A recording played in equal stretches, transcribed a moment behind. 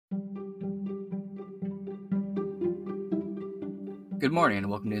Good morning and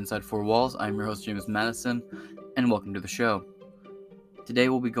welcome to Inside Four Walls. I'm your host, James Madison, and welcome to the show. Today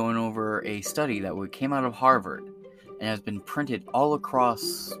we'll be going over a study that came out of Harvard and has been printed all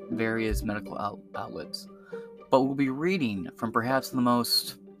across various medical outlets. But we'll be reading from perhaps the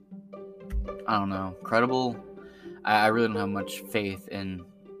most, credible. I really don't have much faith in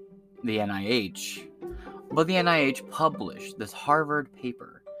the NIH, but the NIH published this Harvard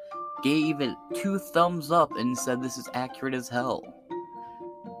paper, gave it 2 thumbs up and said this is accurate as hell.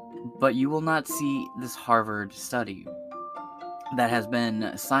 But you will not see this Harvard study that has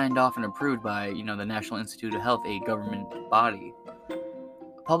been signed off and approved by, the National Institute of Health, a government body,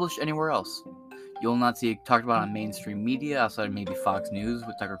 published anywhere else. You will not see it talked about on mainstream media outside of maybe Fox News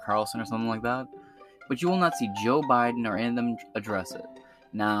with Tucker Carlson or something like that. But you will not see Joe Biden or any of them address it.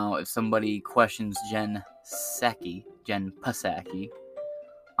 Now, if somebody questions Jen Psaki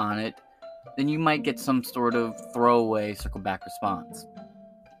on it, then you might get some sort of throwaway circle back response.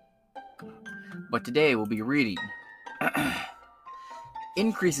 But today we'll be reading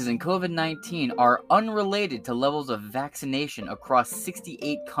increases in COVID-19 are unrelated to levels of vaccination across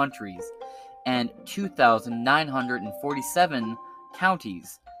 68 countries and 2,947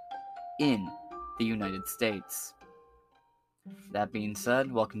 counties in the United States. That being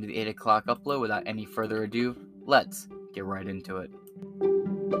said, welcome to the 8 o'clock upload. Without any further ado, let's get right into it.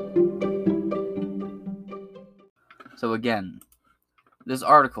 So again, this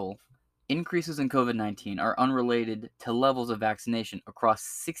article, increases in COVID-19 are unrelated to levels of vaccination across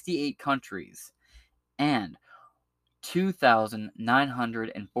 68 countries and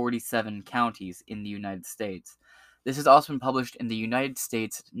 2,947 counties in the United States. This has also been published in the United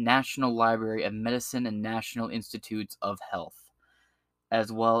States National Library of Medicine and National Institutes of Health,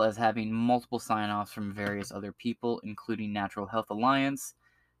 as well as having multiple sign-offs from various other people, including Natural Health Alliance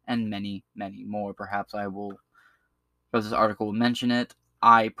and many, many more. Perhaps this article will mention it.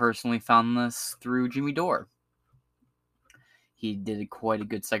 I personally found this through Jimmy Dore. He did quite a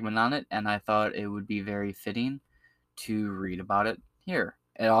good segment on it, and I thought it would be very fitting to read about it here.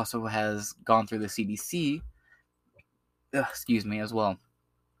 It also has gone through the CDC, as well.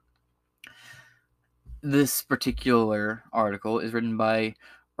 This particular article is written by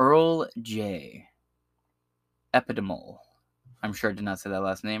Earl J. Epidemiol. I'm sure I did not say that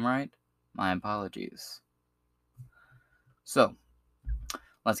last name right. My apologies. So,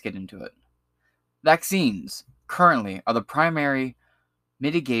 let's get into it. Vaccines currently are the primary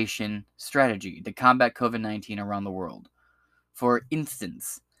mitigation strategy to combat COVID-19 around the world. For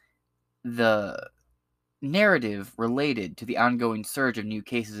instance, the narrative related to the ongoing surge of new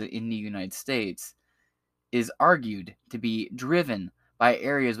cases in the United States is argued to be driven by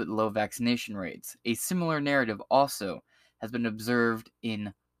areas with low vaccination rates. A similar narrative also has been observed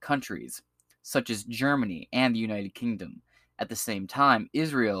in countries such as Germany and the United Kingdom. At the same time,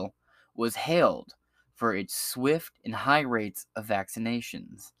 Israel was hailed for its swift and high rates of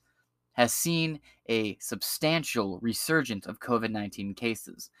vaccinations, has seen a substantial resurgence of COVID-19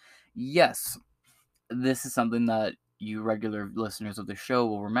 cases. Yes, this is something that you regular listeners of the show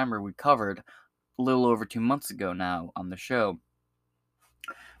will remember we covered a little over 2 months ago now on the show,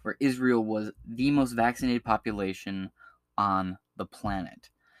 where Israel was the most vaccinated population on the planet.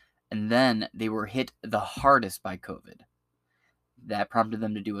 And then they were hit the hardest by COVID. That prompted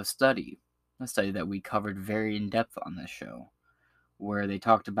them to do a study that we covered very in depth on this show, where they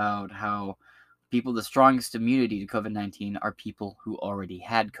talked about how the strongest immunity to COVID-19 are people who already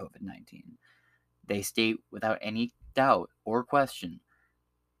had COVID-19. They state without any doubt or question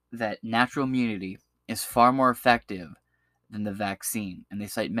that natural immunity is far more effective than the vaccine, and they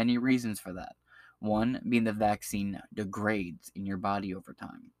cite many reasons for that. One being the vaccine degrades in your body over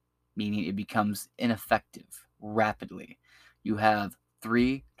time, meaning it becomes ineffective rapidly. You have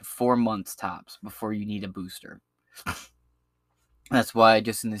 3 to 4 months tops before you need a booster. That's why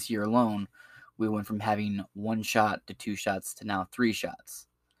just in this year alone, we went from having 1 shot to 2 shots to now 3 shots.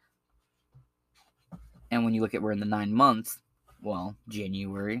 And when you look at we're in the 9 months,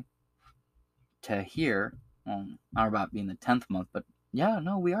 January to here, I'm about being the 10th month, but we are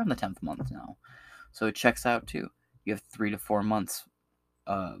in the 10th month now. So it checks out too. You have 3 to 4 months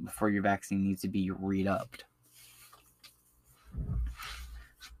before your vaccine needs to be re-upped.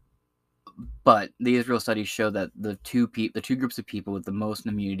 But the Israel studies show that the two groups of people with the most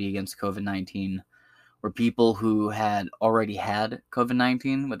immunity against COVID-19 were people who had already had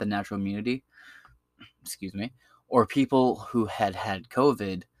COVID-19 with a natural immunity, or people who had had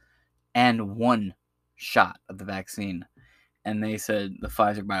COVID and 1 shot of the vaccine. And they said the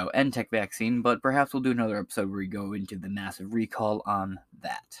Pfizer-BioNTech vaccine, but perhaps we'll do another episode where we go into the massive recall on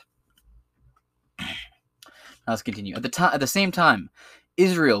that. Let's continue. At the same time,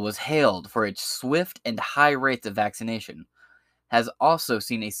 Israel was hailed for its swift and high rates of vaccination, has also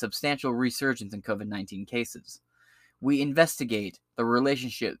seen a substantial resurgence in COVID-19 cases. We investigate the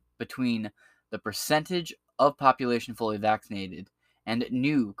relationship between the percentage of population fully vaccinated and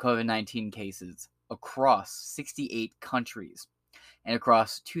new COVID-19 cases across 68 countries and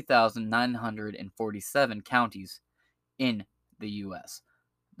across 2,947 counties in the U.S.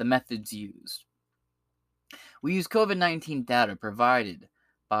 The methods used. We use COVID-19 data provided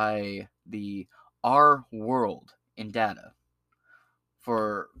by the Our World in Data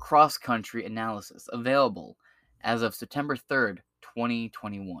for cross-country analysis available as of September 3rd,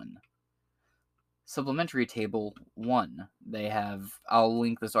 2021. Supplementary Table 1. I'll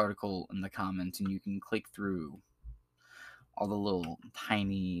link this article in the comments and you can click through all the little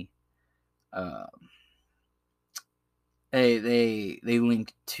tiny they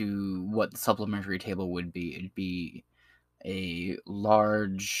link to what the supplementary table would be. It'd be a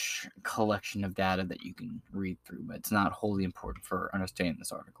large collection of data that you can read through, but it's not wholly important for understanding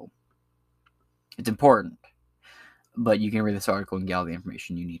this article. It's important, but you can read this article and get all the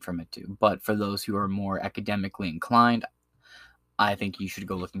information you need from it too. But for those who are more academically inclined, I think you should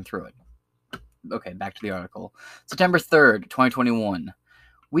go looking through it. Okay, back to the article. September 3rd, 2021.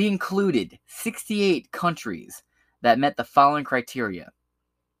 We included 68 countries that met the following criteria.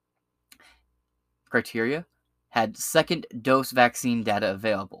 Had second dose vaccine data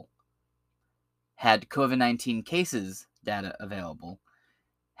available, had COVID-19 cases data available,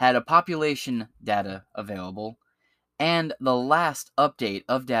 had a population data available, and the last update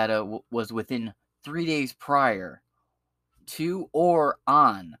of data was within 3 days prior to or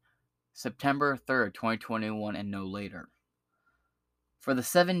on September 3rd, 2021, and no later. For the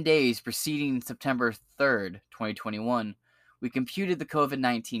 7 days preceding September 3rd, 2021, we computed the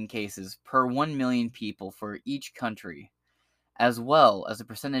COVID-19 cases per 1 million people for each country, as well as the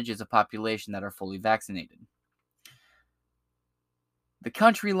percentages of population that are fully vaccinated. The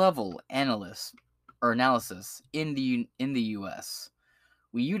country-level analysis in the U.S.,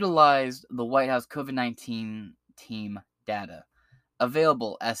 we utilized the White House COVID-19 team data,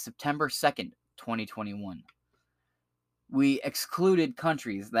 available as September 2nd, 2021. We excluded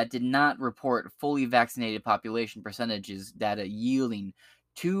countries that did not report fully vaccinated population percentages data yielding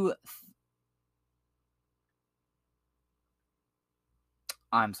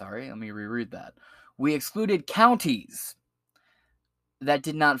let me reread that. We excluded counties that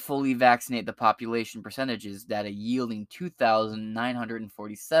did not fully vaccinate the population percentages data yielding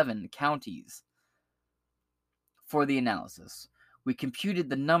 2,947 counties. For the analysis, we computed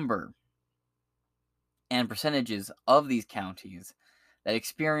the number and percentages of these counties that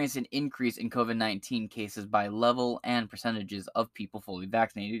experienced an increase in COVID-19 cases by level and percentages of people fully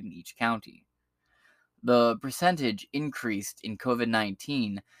vaccinated in each county. The percentage increased in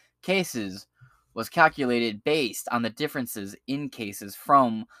COVID-19 cases was calculated based on the differences in cases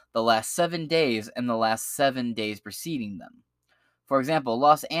from the last 7 days and the last 7 days preceding them. For example,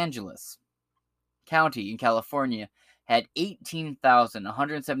 Los Angeles County in California had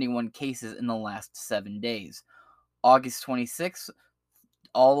 18,171 cases in the last 7 days, August 26th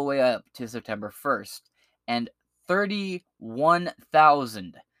all the way up to September 1st, and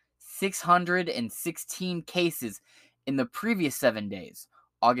 31,616 cases in the previous 7 days,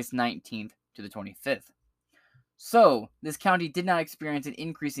 August 19th to the 25th. So, this county did not experience an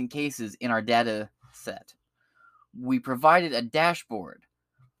increase in cases in our data set. We provided a dashboard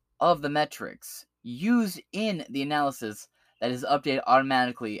of the metrics used in the analysis that is updated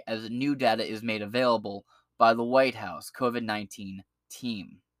automatically as new data is made available by the White House COVID-19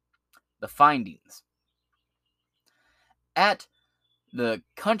 team. The findings. At the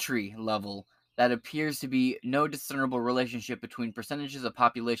country level, that appears to be no discernible relationship between percentages of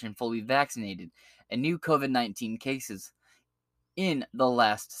population fully vaccinated and new COVID-19 cases in the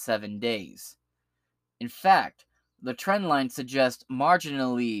last 7 days. In fact, the trend line suggests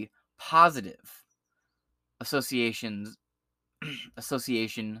marginally positive association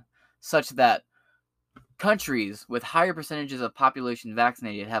such that countries with higher percentages of population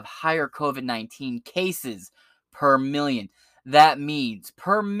vaccinated have higher COVID-19 cases per million. That means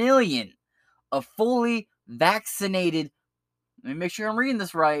per million of fully vaccinated, let me make sure I'm reading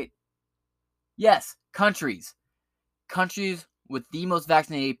this right. Yes, countries with the most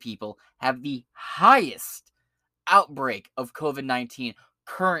vaccinated people have the highest outbreak of COVID-19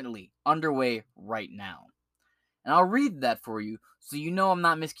 currently underway right now. And I'll read that for you so you know I'm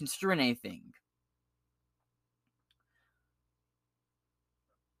not misconstruing anything.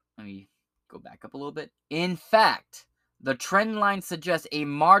 Let me go back up a little bit. In fact, the trend line suggests a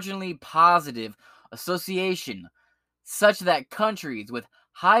marginally positive association such that countries with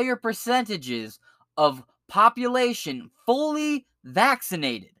higher percentages of population fully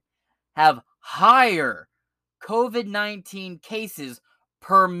vaccinated have higher COVID-19 cases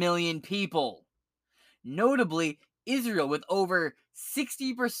per million people. Notably, Israel, with over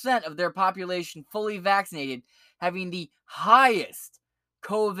 60% of their population fully vaccinated, having the highest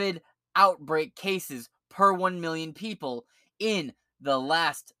COVID outbreak cases per 1 million people in the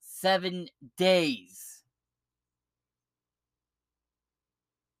last 7 days.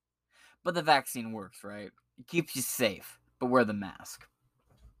 But the vaccine works, right? It keeps you safe, but wear the mask.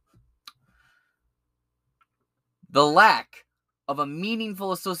 The lack of a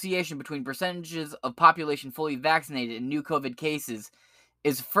meaningful association between percentages of population fully vaccinated and new COVID cases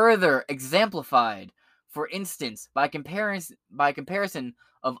is further exemplified, for instance, by comparison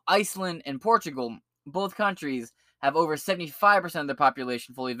of Iceland and Portugal. Both countries have over 75% of their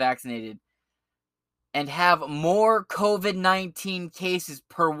population fully vaccinated and have more COVID-19 cases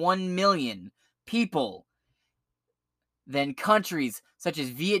per 1 million people than countries such as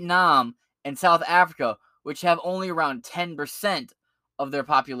Vietnam and South Africa, which have only around 10% of their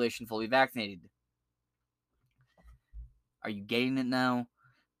population fully vaccinated. Are you getting it now?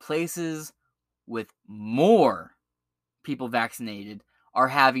 Places with more people vaccinated are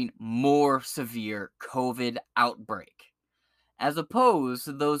having more severe COVID outbreak, as opposed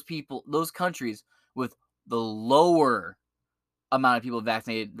to those countries with the lower amount of people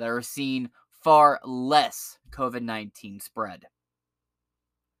vaccinated that are seeing far less COVID-19 spread.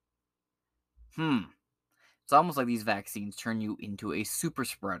 It's almost like these vaccines turn you into a super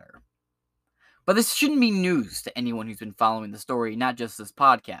spreader. But this shouldn't be news to anyone who's been following the story, not just this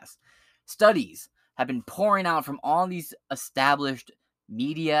podcast. Studies have been pouring out from all these established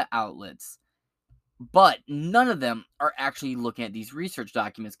media outlets, but none of them are actually looking at these research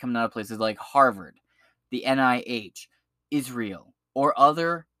documents coming out of places like Harvard, the NIH, Israel, or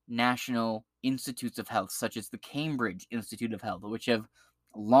other national institutes of health, such as the Cambridge Institute of Health, which have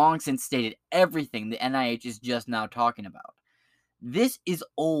long since stated everything the NIH is just now talking about. This is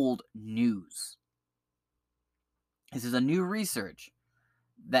old news. This is a new research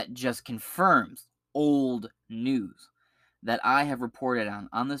that just confirms old news that I have reported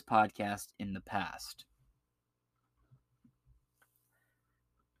on this podcast in the past.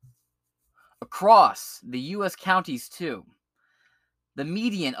 Across the U.S. counties, too, the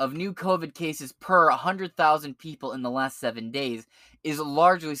median of new COVID cases per 100,000 people in the last 7 days is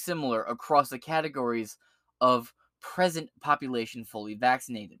largely similar across the categories of present population fully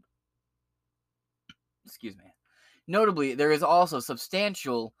vaccinated. Excuse me. Notably, there is also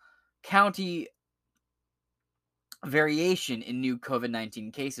substantial county variation in new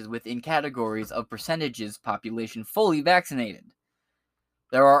COVID-19 cases within categories of percentages population fully vaccinated.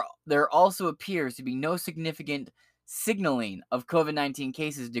 There also appears to be no significant signaling of COVID-19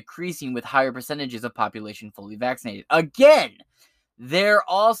 cases decreasing with higher percentages of population fully vaccinated. Again, there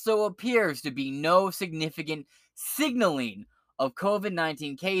also appears to be no significant signaling of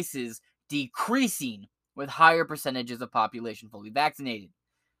COVID-19 cases decreasing with higher percentages of population fully vaccinated.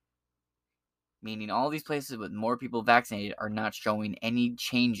 Meaning all these places with more people vaccinated are not showing any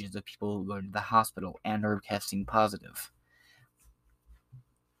changes of people who go to the hospital and are testing positive.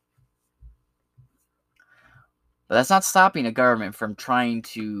 But that's not stopping a government from trying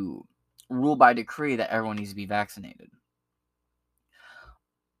to rule by decree that everyone needs to be vaccinated.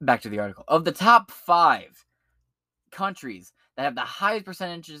 Back to the article. Of the top 5 countries that have the highest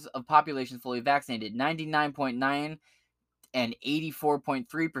percentages of population fully vaccinated, 99.9 and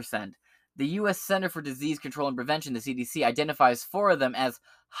 84.3%, the U.S. Center for Disease Control and Prevention, the CDC, identifies 4 of them as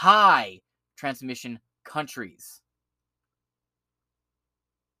high transmission countries.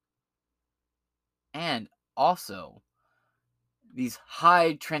 And also, these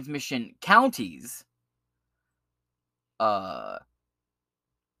high transmission counties,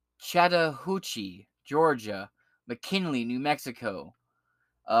 Chattahoochee, Georgia, McKinley, New Mexico,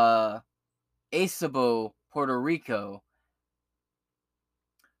 Acebo, Puerto Rico,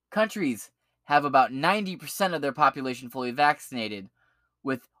 countries have about 90% of their population fully vaccinated,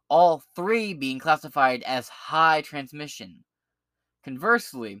 with all 3 being classified as high transmission.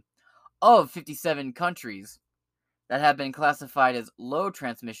 Conversely, of 57 countries that have been classified as low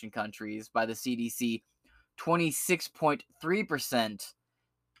transmission countries by the CDC, 26.3%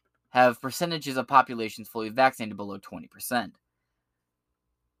 have percentages of populations fully vaccinated below 20%.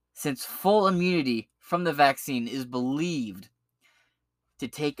 Since full immunity from the vaccine is believed to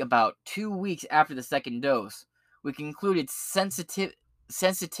take about 2 weeks after the second dose, we concluded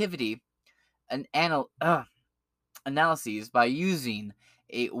sensitivity and analyses by using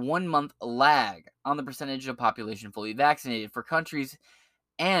a 1 month lag on the percentage of population fully vaccinated for countries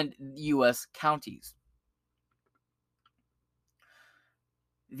and U.S. counties.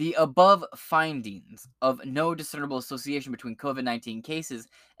 The above findings of no discernible association between COVID-19 cases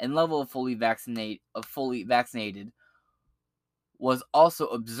and level of fully vaccinated was also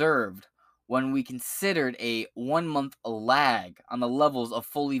observed when we considered a 1 month lag on the levels of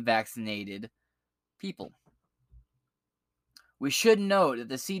fully vaccinated people. We should note that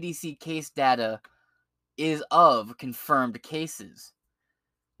the CDC case data is of confirmed cases,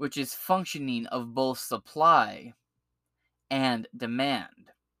 which is functioning of both supply and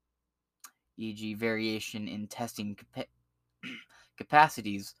demand, e.g., variation in testing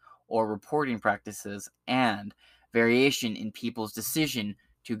capacities or reporting practices, and variation in people's decision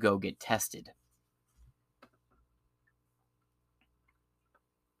to go get tested.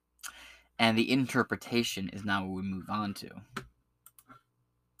 And the interpretation is now what we move on to.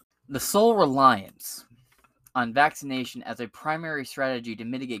 The sole reliance on vaccination as a primary strategy to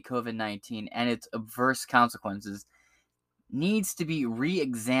mitigate COVID-19 and its adverse consequences needs to be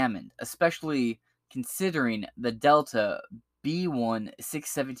re-examined, especially considering the Delta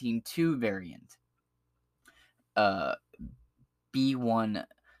B.1.617.2 variant.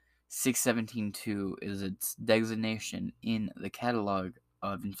 B.1.617.2 is its designation in the catalog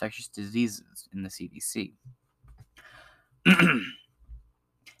of infectious diseases in the CDC.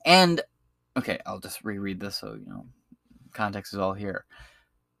 And, okay, I'll just reread this so, context is all here.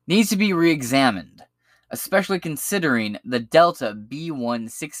 Needs to be re-examined, especially considering the Delta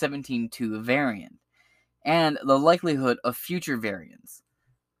B.1.617.2 variant and the likelihood of future variants.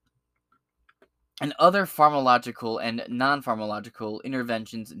 And other pharmacological and non-pharmacological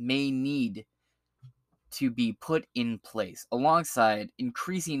interventions may need to be put in place alongside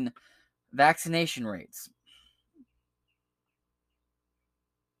increasing vaccination rates.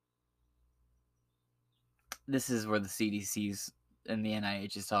 This is where the CDC's and the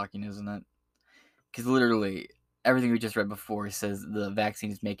NIH is talking, isn't it? Because literally everything we just read before says the vaccine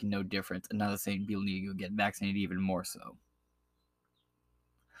is making no difference, and now they're saying people need to go get vaccinated even more so.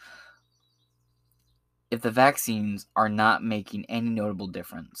 If the vaccines are not making any notable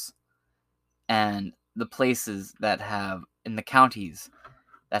difference, and the places that have, in the counties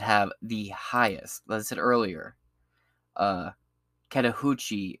that have the highest, as I said earlier,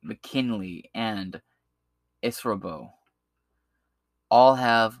 Chattahoochee, McKinley, and Isrobo, all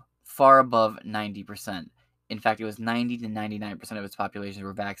have far above 90%. In fact, it was 90 to 99% of its population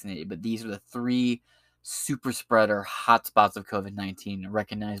were vaccinated, but these are the three super spreader hotspots of COVID-19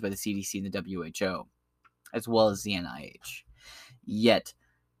 recognized by the CDC and the WHO, as well as the NIH. Yet,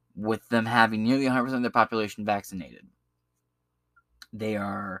 with them having nearly 100% of their population vaccinated, they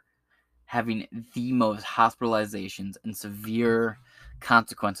are having the most hospitalizations and severe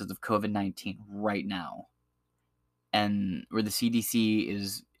consequences of COVID-19 right now. And where the CDC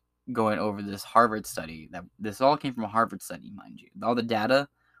is going over this Harvard study, that this all came from a Harvard study, mind you. All the data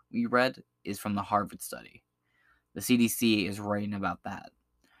we read is from the Harvard study. The CDC is writing about that.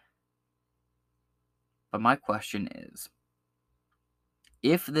 But my question is,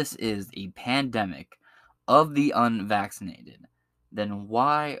 if this is a pandemic of the unvaccinated, then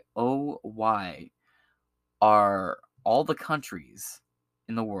why, oh why, are all the countries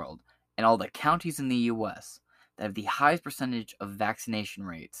in the world and all the counties in the U.S. that have the highest percentage of vaccination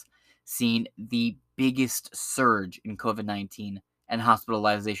rates seeing the biggest surge in COVID-19 and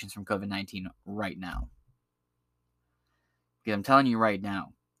hospitalizations from COVID-19 right now? Because I'm telling you right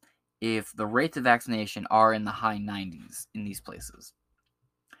now, if the rates of vaccination are in the high 90s in these places,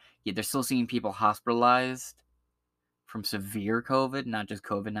 yet they're still seeing people hospitalized from severe COVID, not just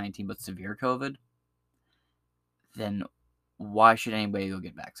COVID-19, but severe COVID, then why should anybody go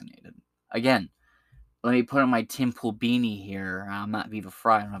get vaccinated? Again, let me put on my Tim Pool beanie here. I'm not Viva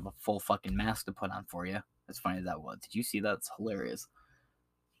Fry. I don't have a full fucking mask to put on for you. As funny as that was. Did you see that? It's hilarious.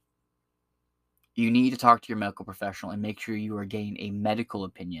 You need to talk to your medical professional and make sure you are getting a medical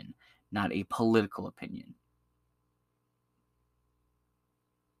opinion, not a political opinion.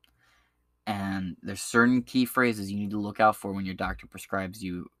 And there's certain key phrases you need to look out for when your doctor prescribes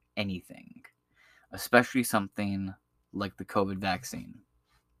you anything, especially something like the COVID vaccine.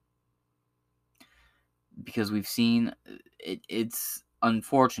 Because we've seen, it's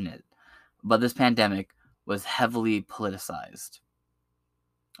unfortunate, but this pandemic was heavily politicized.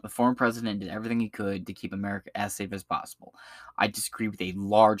 The former president did everything he could to keep America as safe as possible. I disagree with a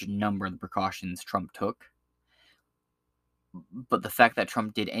large number of the precautions Trump took, but the fact that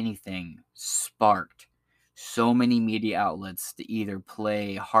Trump did anything sparked so many media outlets to either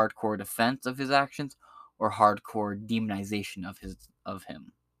play hardcore defense of his actions or hardcore demonization of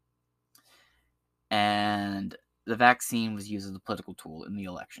him. And the vaccine was used as a political tool in the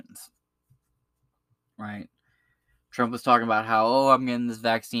elections. Right? Trump was talking about how, I'm getting this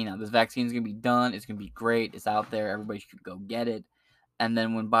vaccine out. This vaccine is going to be done. It's going to be great. It's out there. Everybody should go get it. And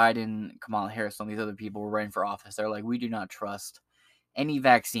then when Biden, Kamala Harris, and these other people were running for office, they're like, we do not trust any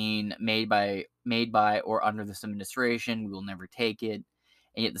vaccine made by or under this administration. We will never take it.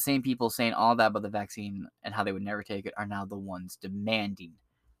 And yet the same people saying all that about the vaccine and how they would never take it are now the ones demanding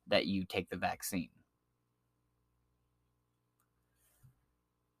that you take the vaccine.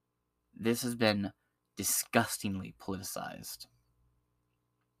 This has been disgustingly politicized.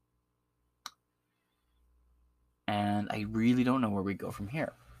 And I really don't know where we go from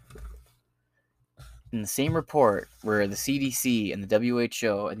here. In the same report where the CDC and the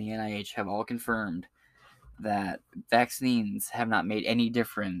WHO and the NIH have all confirmed that vaccines have not made any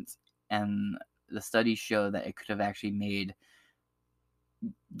difference, and the studies show that it could have actually made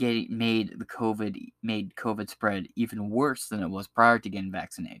COVID spread even worse than it was prior to getting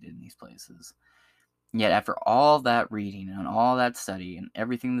vaccinated in these places. Yet after all that reading and all that study and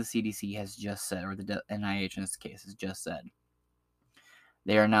everything the CDC has just said, or the NIH in this case has just said,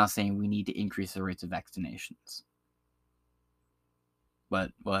 they are now saying we need to increase the rates of vaccinations.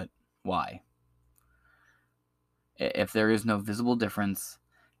 But why? If there is no visible difference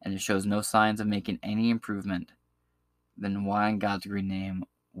and it shows no signs of making any improvement, then why in God's green name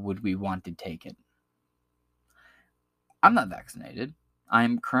would we want to take it? I'm not vaccinated.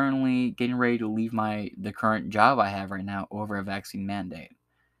 I'm currently getting ready to leave the current job I have right now over a vaccine mandate.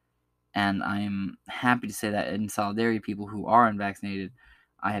 And I'm happy to say that in solidarity with people who are unvaccinated,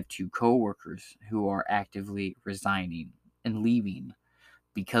 I have 2 co-workers who are actively resigning and leaving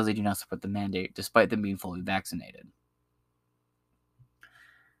because they do not support the mandate, despite them being fully vaccinated.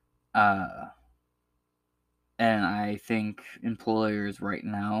 And I think employers right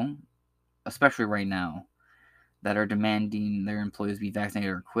now, especially right now, that are demanding their employees be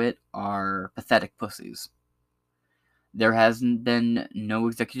vaccinated or quit are pathetic pussies. There hasn't been no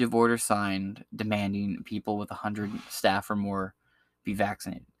executive order signed demanding people with 100 staff or more be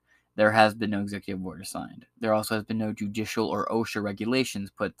vaccinated. There has been no executive order signed. There also has been no judicial or OSHA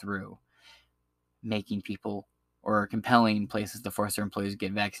regulations put through making people or compelling places to force their employees to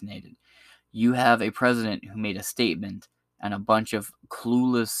get vaccinated. You have a president who made a statement, and a bunch of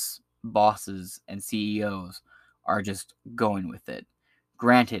clueless bosses and CEOs are just going with it.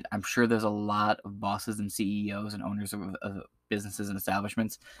 Granted, I'm sure there's a lot of bosses and CEOs and owners of businesses and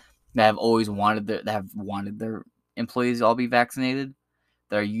establishments that have always wanted their employees to all be vaccinated,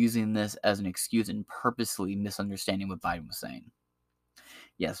 that are using this as an excuse and purposely misunderstanding what Biden was saying.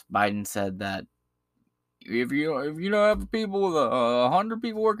 Yes, Biden said that if you don't have people with 100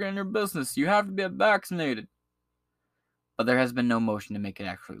 people working in your business, you have to be vaccinated. But there has been no motion to make it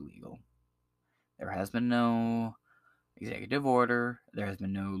actually legal. There has been no executive order. There has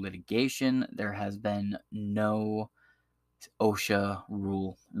been no litigation. There has been no OSHA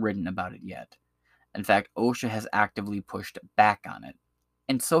rule written about it yet. In fact, OSHA has actively pushed back on it.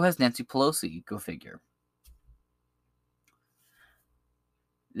 And so has Nancy Pelosi, go figure.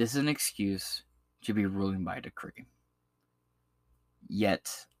 This is an excuse to be ruling by decree.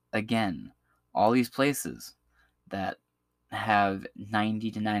 Yet, again, all these places that have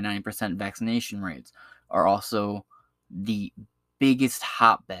 90 to 99% vaccination rates are also the biggest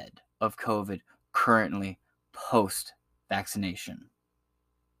hotbed of COVID currently post-vaccination.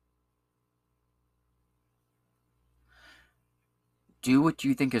 Do what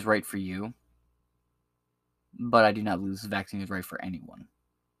you think is right for you, but I do not believe this vaccine is right for anyone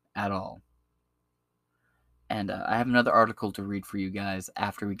at all. And I have another article to read for you guys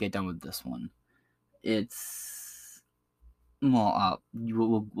after we get done with this one.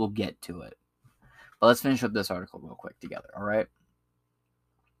 We'll get to it. But let's finish up this article real quick together, all right?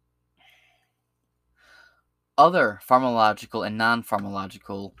 Other pharmacological and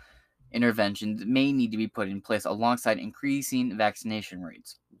non-pharmacological interventions may need to be put in place alongside increasing vaccination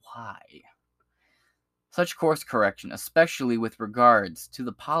rates. Why? Such course correction, especially with regards to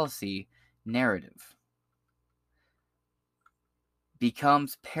the policy narrative,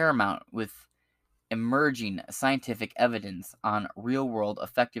 becomes paramount with emerging scientific evidence on real-world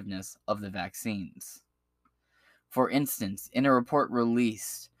effectiveness of the vaccines. For instance, in a report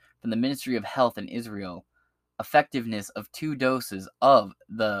released from the Ministry of Health in Israel, effectiveness of 2 doses of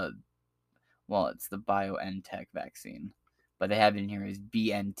it's the BioNTech vaccine, but they have it in here as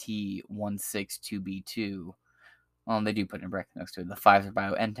BNT162b2. Well, they do put in a bracket next to it, the Pfizer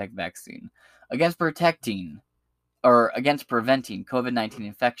BioNTech vaccine, against preventing COVID-19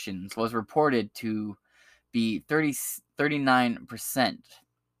 infections was reported to be 39%,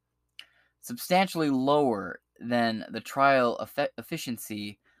 substantially lower than the trial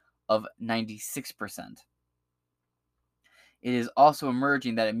efficiency of 96%. It is also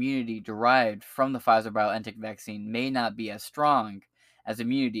emerging that immunity derived from the Pfizer-BioNTech vaccine may not be as strong as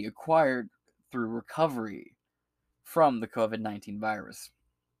immunity acquired through recovery from the COVID-19 virus.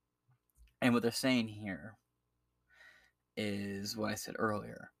 And what they're saying here is what I said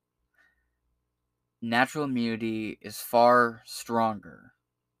earlier. Natural immunity is far stronger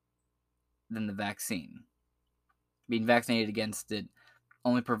than the vaccine. Being vaccinated against it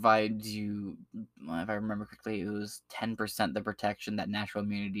only provides you, if I remember correctly, it was 10% the protection that natural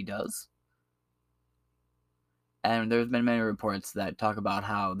immunity does. And there's been many reports that talk about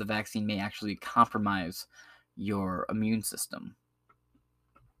how the vaccine may actually compromise your immune system.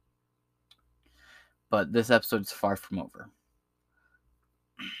 But this episode's far from over.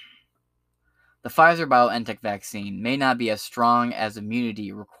 The Pfizer-BioNTech vaccine may not be as strong as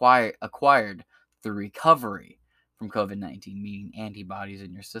immunity acquired through recovery from COVID-19, meaning antibodies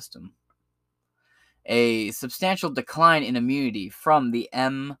in your system. A substantial decline in immunity from the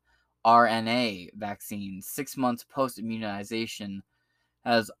mRNA vaccine 6 months post-immunization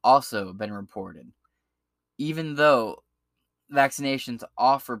has also been reported. Even though vaccinations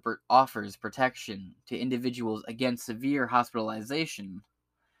offers protection to individuals against severe hospitalization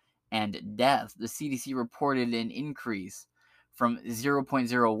and death, the CDC reported an increase from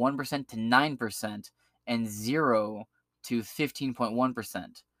 0.01% to 9% and 0 to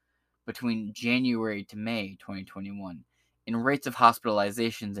 15.1% between January to May 2021 in rates of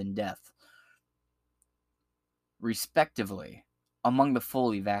hospitalizations and death, respectively, among the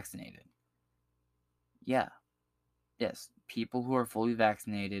fully vaccinated. Yes, people who are fully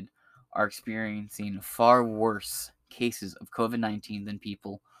vaccinated are experiencing far worse cases of COVID-19 than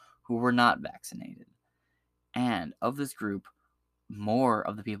people who were not vaccinated. And of this group, more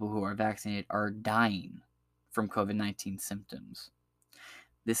of the people who are vaccinated are dying from COVID-19 symptoms.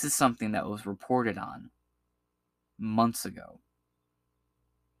 This is something that was reported on months ago.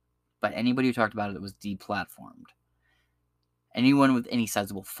 But anybody who talked about it was deplatformed. Anyone with any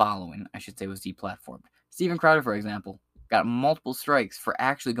sizable following, I should say, was deplatformed. Steven Crowder, for example, got multiple strikes for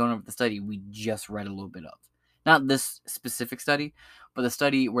actually going over the study we just read a little bit of. Not this specific study, but the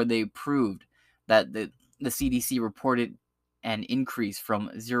study where they proved that the CDC reported an increase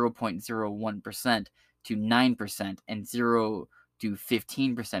from 0.01% to 9% and 0 to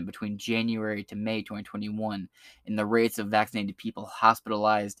 15% between January to May 2021 in the rates of vaccinated people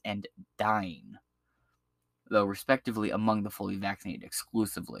hospitalized and dying, though respectively among the fully vaccinated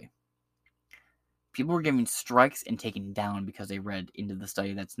exclusively. People were giving strikes and taken down because they read into the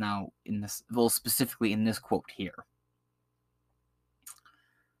study that's now in this, well, specifically in this quote here.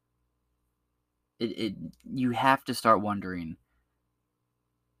 You have to start wondering,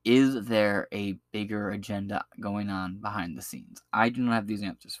 is there a bigger agenda going on behind the scenes? I do not have these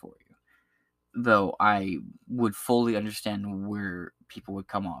answers for you, though I would fully understand where people would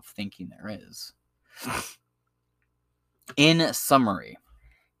come off thinking there is. In summary,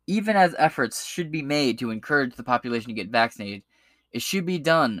 even as efforts should be made to encourage the population to get vaccinated, it should be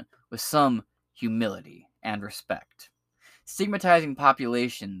done with some humility and respect. Stigmatizing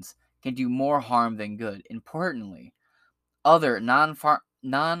populations can do more harm than good. Importantly, other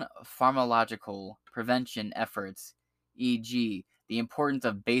non-pharmacological prevention efforts, e.g., the importance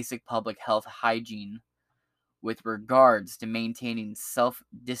of basic public health hygiene with regards to maintaining safe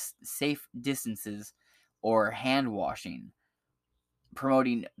distances or hand washing,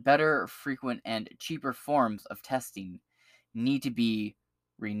 promoting better, frequent, and cheaper forms of testing, need to be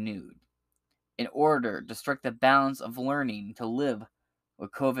renewed in order to strike the balance of learning to live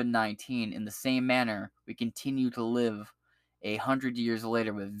with COVID-19 in the same manner we continue to live 100 years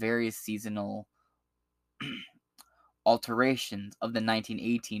later with various seasonal alterations of the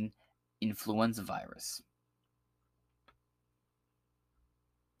 1918 influenza virus.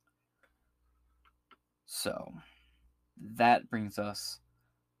 So, that brings us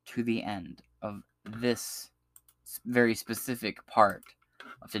to the end of this very specific part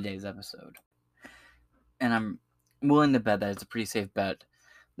of today's episode. And I'm willing to bet that it's a pretty safe bet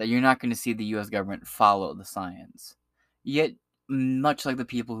that you're not going to see the U.S. government follow the science. Yet, much like the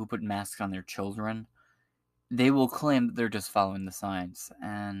people who put masks on their children, they will claim that they're just following the science.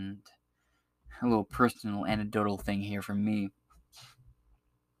 And a little personal anecdotal thing here from me.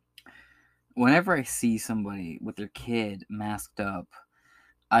 Whenever I see somebody with their kid masked up,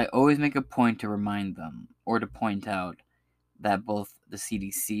 I always make a point to remind them, or to point out, that both the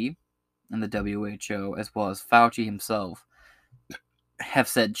CDC and the WHO, as well as Fauci himself, have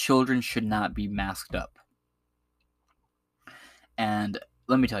said children should not be masked up. And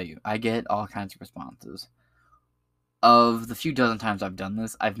let me tell you, I get all kinds of responses. Of the few dozen times I've done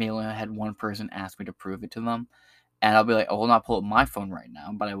this, I've mainly had one person ask me to prove it to them. And I'll be like, I will not pull up my phone right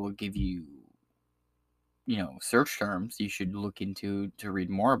now, but I will give you, search terms you should look into to read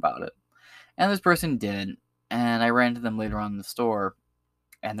more about it. And this person did, and I ran into them later on in the store,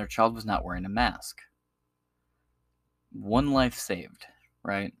 and their child was not wearing a mask. One life saved,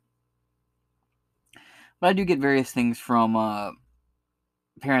 right? But I do get various things from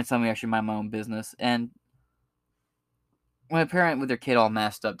parents telling me I should mind my own business, and when a parent with their kid all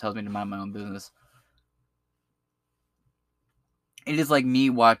masked up tells me to mind my own business, it is like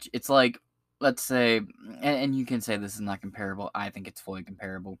it's like, let's say, and you can say this is not comparable, I think it's fully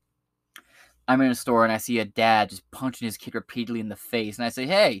comparable. I'm in a store and I see a dad just punching his kid repeatedly in the face, and I say,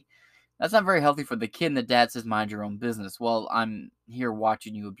 hey, that's not very healthy for the kid, and the dad says, mind your own business. Well, I'm here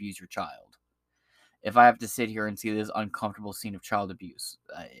watching you abuse your child. If I have to sit here and see this uncomfortable scene of child abuse,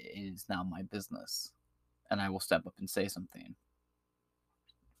 it is now my business, and I will step up and say something.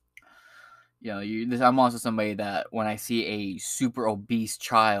 I'm also somebody that when I see a super obese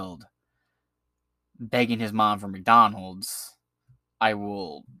child begging his mom for McDonald's, I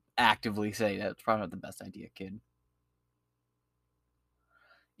will actively say that's probably not the best idea, kid.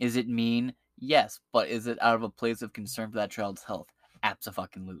 Is it mean? Yes, but is it out of a place of concern for that child's health?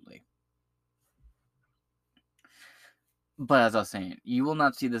 Abso-fucking-lutely. But as I was saying, you will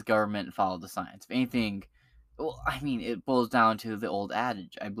not see this government follow the science. If anything, it boils down to the old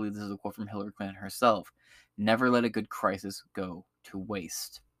adage. I believe this is a quote from Hillary Clinton herself. Never let a good crisis go to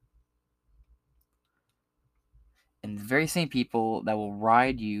waste. And the very same people that will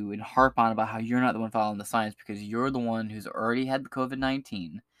ride you and harp on about how you're not the one following the science because you're the one who's already had the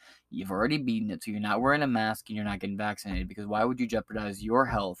COVID-19, you've already beaten it, so you're not wearing a mask and you're not getting vaccinated, because why would you jeopardize your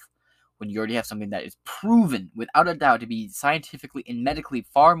health when you already have something that is proven without a doubt to be scientifically and medically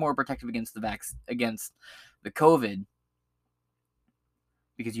far more protective against the COVID,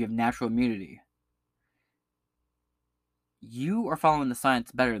 because you have natural immunity? You are following the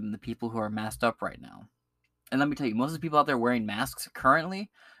science better than the people who are masked up right now. And let me tell you, most of the people out there wearing masks currently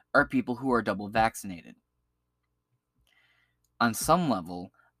are people who are double vaccinated. On some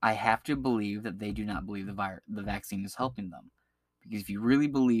level, I have to believe that they do not believe the vaccine is helping them. Because if you really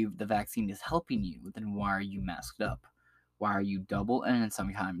believe the vaccine is helping you, then why are you masked up? Why are you double and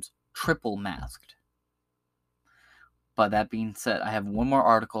sometimes triple masked? But that being said, I have one more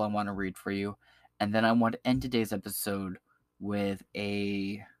article I want to read for you, and then I want to end today's episode with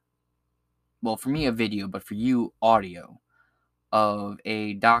for me a video, but for you audio, of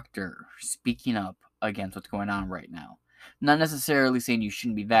a doctor speaking up against what's going on right now. Not necessarily saying you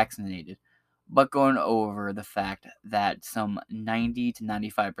shouldn't be vaccinated, but going over the fact that some 90 to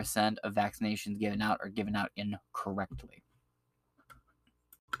 95% of vaccinations given out are given out incorrectly.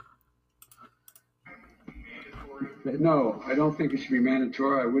 No, I don't think it should be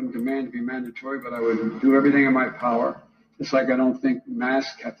mandatory. I wouldn't demand to be mandatory, but I would do everything in my power. Just like I don't think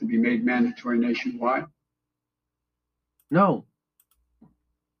masks have to be made mandatory nationwide. No.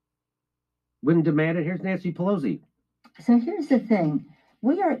 Wouldn't demand it. Here's Nancy Pelosi. So here's the thing.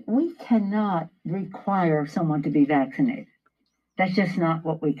 We cannot require someone to be vaccinated. That's just not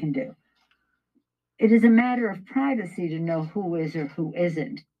what we can do. It is a matter of privacy to know who is or who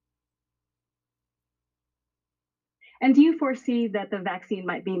isn't. And do you foresee that the vaccine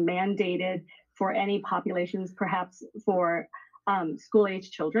might be mandated for any populations, perhaps for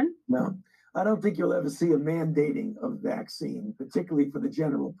school-age children? No, I don't think you'll ever see a mandating of vaccine, particularly for the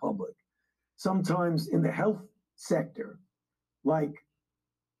general public. Sometimes in the health sector, like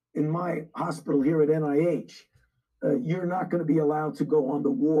in my hospital here at NIH, you're not going to be allowed to go on the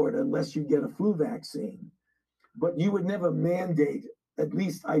ward unless you get a flu vaccine. But you would never mandate, at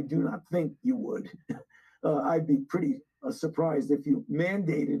least I do not think you would. I'd be pretty surprised if you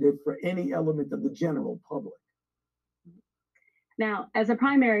mandated it for any element of the general public. Now, as a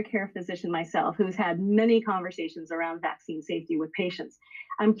primary care physician myself, who's had many conversations around vaccine safety with patients,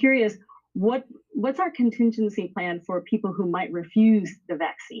 I'm curious, what's our contingency plan for people who might refuse the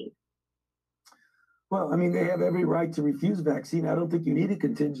vaccine? Well, I mean, they have every right to refuse vaccine. I don't think you need a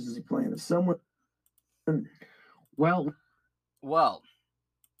contingency plan. If someone... Well,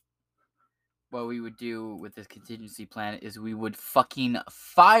 what we would do with this contingency plan is we would fucking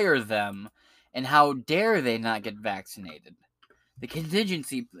fire them, and how dare they not get vaccinated. The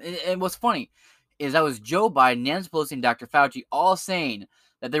contingency, and what's funny is that was Joe Biden, Nancy Pelosi, and Dr. Fauci all saying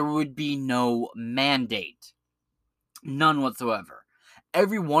that there would be no mandate. None whatsoever.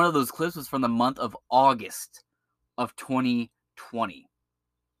 Every one of those clips was from the month of August of 2020.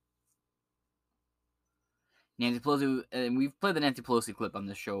 Nancy Pelosi, and we've played the Nancy Pelosi clip on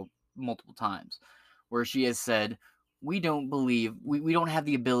this show multiple times, where she has said, we don't have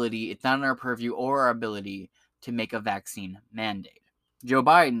the ability, it's not in our purview or our ability to make a vaccine mandate. Joe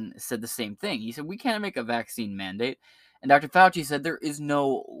Biden said the same thing. He said, we can't make a vaccine mandate. And Dr. Fauci said, there is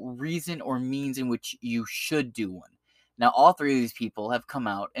no reason or means in which you should do one. Now, all three of these people have come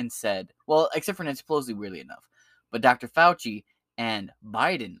out and said, well, except for Nancy Pelosi, weirdly enough, but Dr. Fauci and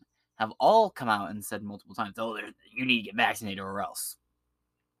Biden have all come out and said multiple times, oh, you need to get vaccinated or else.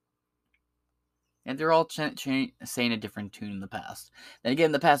 And they're all saying a different tune in the past. Then again,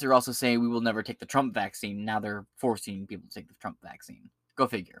 in the past, they're also saying we will never take the Trump vaccine. Now they're forcing people to take the Trump vaccine. Go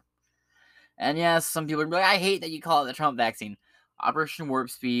figure. And yes, some people are like, I hate that you call it the Trump vaccine. Operation Warp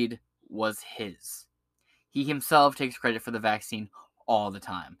Speed was his. He himself takes credit for the vaccine all the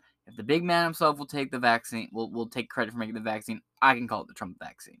time. If the big man himself will take the vaccine, will take credit for making the vaccine, I can call it the Trump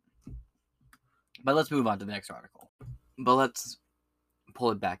vaccine. But let's move on to the next article. But let's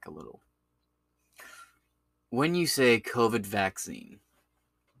pull it back a little. When you say COVID vaccine,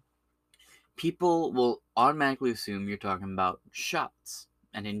 people will automatically assume you're talking about shots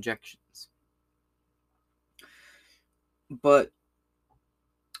and injections. But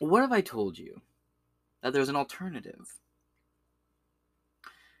what if I told you that there's an alternative?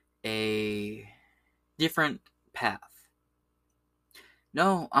 A different path.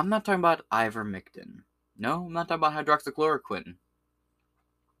 No, I'm not talking about ivermectin. No, I'm not talking about hydroxychloroquine.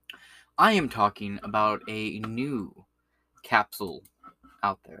 I am talking about a new capsule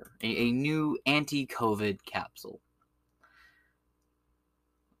out there. A new anti-COVID capsule.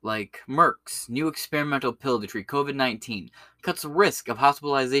 Like Merck's new experimental pill to treat COVID-19 cuts the risk of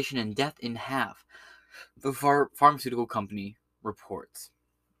hospitalization and death in half, the pharmaceutical company reports.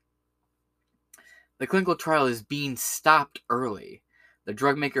 The clinical trial is being stopped early. The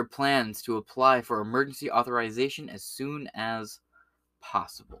drug maker plans to apply for emergency authorization as soon as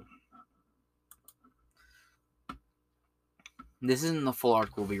possible. This isn't the full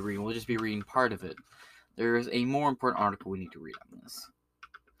article we'll be reading. We'll just be reading part of it. There's a more important article we need to read on this.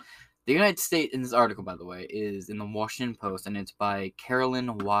 The United States, in this article, by the way, is in the Washington Post, and it's by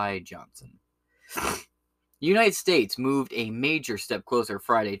Carolyn Y. Johnson. The United States moved a major step closer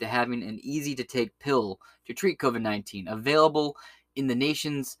Friday to having an easy-to-take pill to treat COVID-19 available in the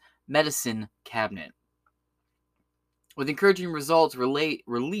nation's medicine cabinet. With encouraging results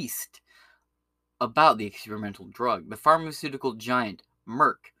released about the experimental drug, the pharmaceutical giant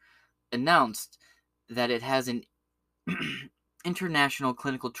Merck announced that it has an international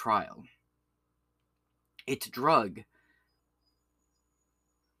clinical trial. Its drug,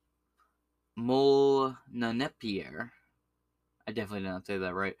 molnupiravir, I definitely did not say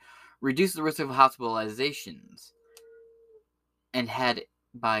that right, reduced the risk of hospitalizations and had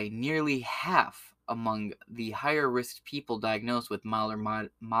by nearly half among the higher risk people diagnosed with mild or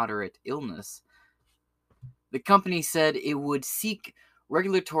moderate illness. The company said it would seek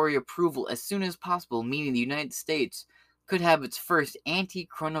regulatory approval as soon as possible, meaning the United States could have its first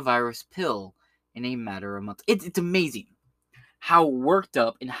anti-coronavirus pill in a matter of months. It's amazing how worked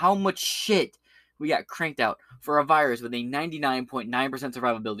up and how much shit we got cranked out for a virus with a 99.9%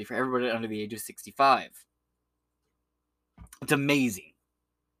 survivability for everybody under the age of 65. It's amazing.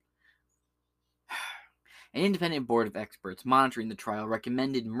 An independent board of experts monitoring the trial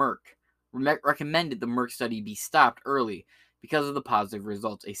recommended the Merck study be stopped early because of the positive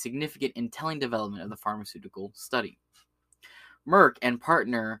results, a significant and telling development of the pharmaceutical study. Merck and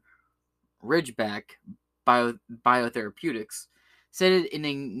partner Ridgeback Biotherapeutics said in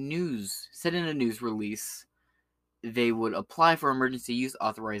a news release they would apply for emergency use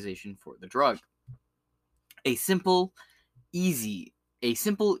authorization for the drug. A simple, easy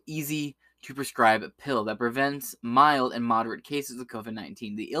to prescribe pill that prevents mild and moderate cases of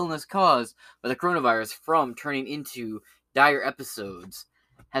COVID-19, the illness caused by the coronavirus, from turning into dire episodes,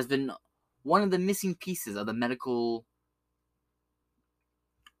 has been one of the missing pieces of the medical...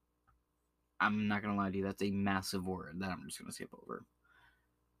 I'm not going to lie to you, that's a massive word that I'm just going to skip over.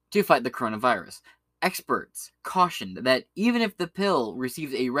 To fight the coronavirus. Experts cautioned that even if the pill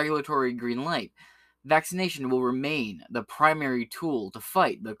receives a regulatory green light, vaccination will remain the primary tool to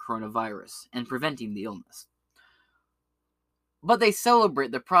fight the coronavirus and preventing the illness. But they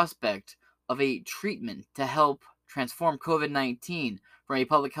celebrate the prospect of a treatment to help transform COVID-19 from a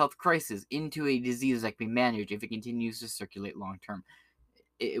public health crisis into a disease that can be managed if it continues to circulate long term.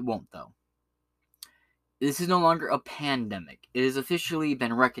 It won't, though. This is no longer a pandemic. It has officially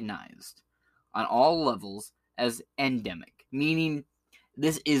been recognized on all levels as endemic, meaning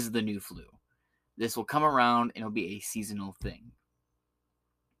this is the new flu. This will come around and it'll be a seasonal thing.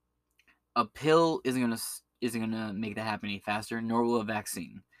 A pill isn't going to isn't going to make that happen any faster, nor will a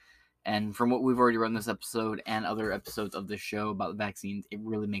vaccine. And from what we've already run this episode and other episodes of this show about vaccines, it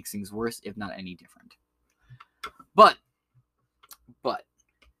really makes things worse, if not any different. But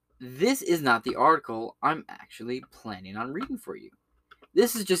this is not the article I'm actually planning on reading for you.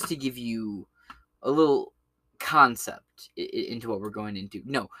 This is just to give you a little concept into what we're going into.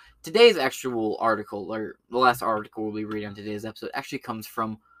 No, today's actual article, or the last article we'll be reading on today's episode, actually comes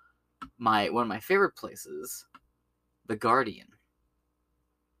from one of my favorite places, The Guardian.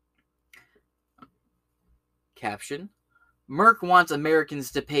 Caption: Merck wants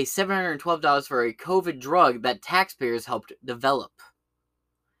Americans to pay $712 for a COVID drug that taxpayers helped develop.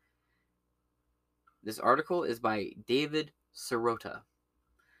 This article is by David Sirota.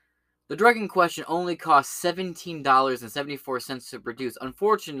 The drug in question only costs $17.74 to produce.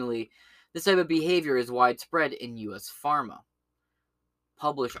 Unfortunately, this type of behavior is widespread in U.S. pharma.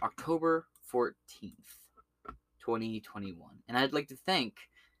 Published October 14th, 2021. And I'd like to thank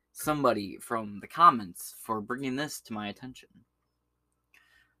somebody from the comments for bringing this to my attention.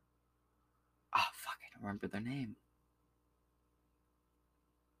 Oh, fuck, I don't remember their name.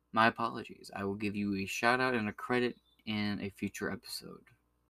 My apologies. I will give you a shout out and a credit in a future episode.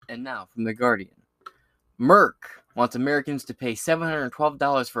 And now, from The Guardian. Merck wants Americans to pay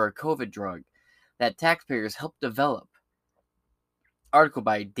 $712 for a COVID drug that taxpayers helped develop. Article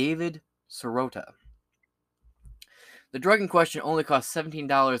by David Sirota. The drug in question only costs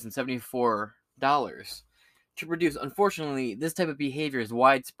 $17.74 to produce. Unfortunately, this type of behavior is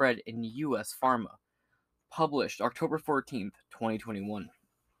widespread in U.S. pharma. Published October 14th, 2021.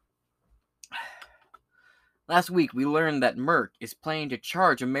 Last week, we learned that Merck is planning to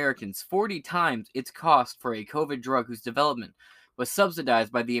charge Americans 40 times its cost for a COVID drug whose development was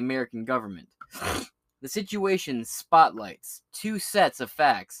subsidized by the American government. The situation spotlights two sets of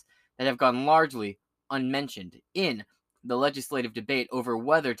facts that have gone largely unmentioned in the legislative debate over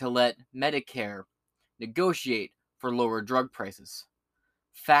whether to let Medicare negotiate for lower drug prices.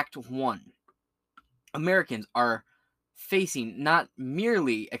 Fact 1. Americans are facing not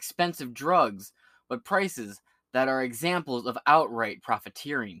merely expensive drugs, but prices that are examples of outright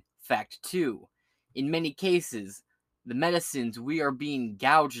profiteering. Fact 2. In many cases, the medicines we are being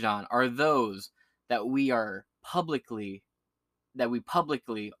gouged on are those that we publicly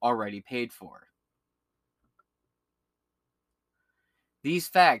already paid for. These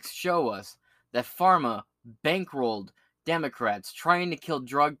facts show us that pharma bankrolled Democrats trying to kill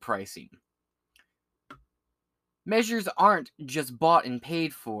drug pricing. Measures aren't just bought and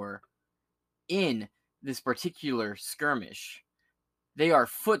paid for in this particular skirmish. They are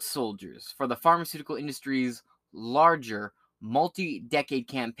foot soldiers for the pharmaceutical industry's larger multi-decade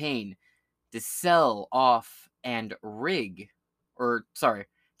campaign to seal off and rig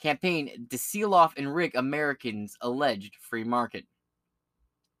Americans' alleged free market.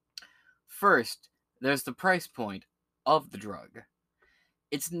 First, there's the price point of the drug.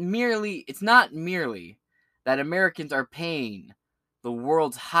 It's not merely that Americans are paying the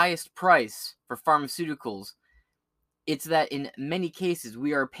world's highest price for pharmaceuticals. It's that in many cases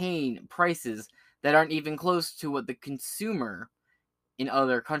we are paying prices that aren't even close to what the consumer in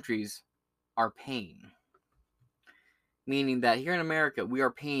other countries are paying. Meaning that here in America, we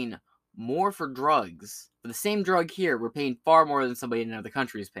are paying more for drugs. For the same drug here, we're paying far more than somebody in another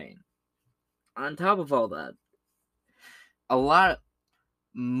country is paying. On top of all that,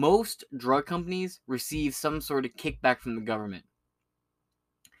 most drug companies receive some sort of kickback from the government.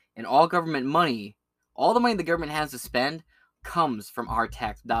 And all the money the government has to spend comes from our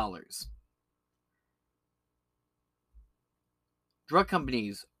tax dollars. Drug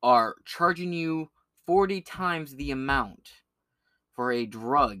companies are charging you 40 times the amount for a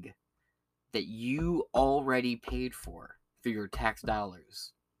drug that you already paid for through your tax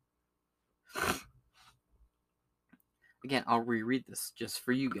dollars. Again, I'll reread this just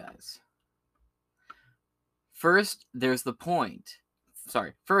for you guys. First, there's the price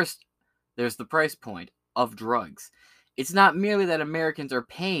point of drugs. It's not merely that Americans are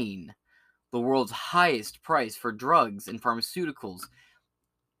paying the world's highest price for drugs and pharmaceuticals.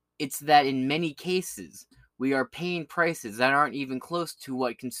 It's that in many cases, we are paying prices that aren't even close to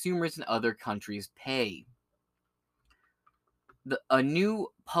what consumers in other countries pay. A new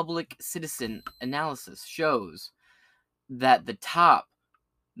public citizen analysis shows that the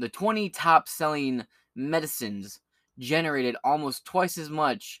 20 top selling medicines generated almost twice as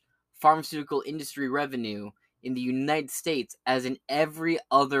much pharmaceutical industry revenue in the United States as in every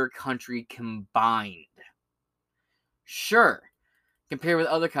other country combined. Sure, compared with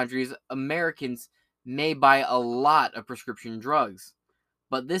other countries, Americans may buy a lot of prescription drugs,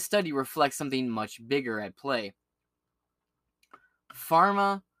 But this study reflects something much bigger at play.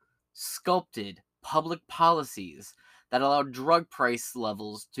 Pharma sculpted public policies that allow drug price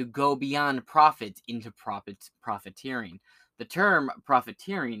levels to go beyond profit into profiteering. The term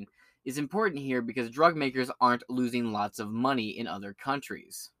profiteering is important here because drug makers aren't losing lots of money in other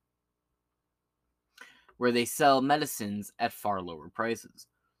countries, where they sell medicines at far lower prices.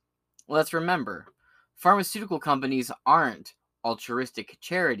 Let's remember, pharmaceutical companies aren't altruistic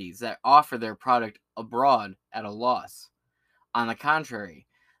charities that offer their product abroad at a loss. On the contrary,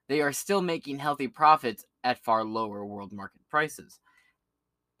 they are still making healthy profits at far lower world market prices.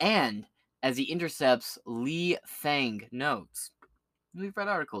 And, as The Intercept's Li Feng notes, we've read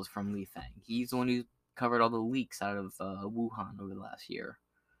articles from Li Feng. He's the one who covered all the leaks out of Wuhan over the last year.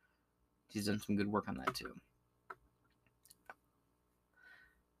 He's done some good work on that too.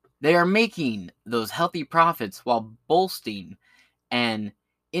 They are making those healthy profits while bolstering an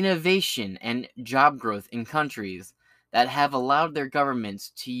innovation and job growth in countries that have allowed their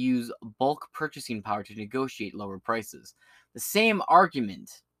governments to use bulk purchasing power to negotiate lower prices. The same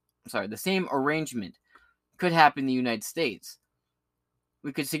arrangement could happen in the United States.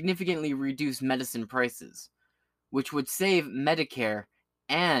 We could significantly reduce medicine prices, which would save Medicare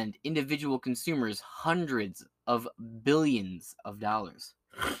and individual consumers hundreds of billions of dollars.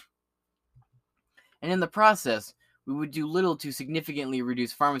 And in the process, we would do little to significantly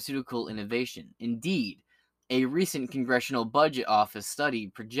reduce pharmaceutical innovation. Indeed, a recent Congressional Budget Office study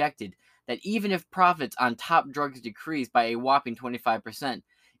projected that even if profits on top drugs decreased by a whopping 25%,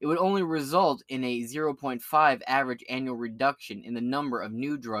 it would only result in a 0.5 average annual reduction in the number of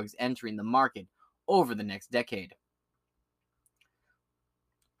new drugs entering the market over the next decade.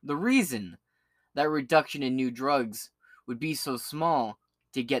 The reason that reduction in new drugs would be so small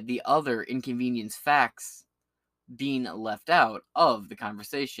to get the other inconvenience facts being left out of the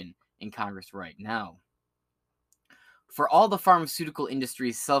conversation in Congress right now. For all the pharmaceutical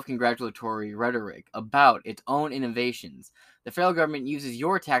industry's self-congratulatory rhetoric about its own innovations, the federal government uses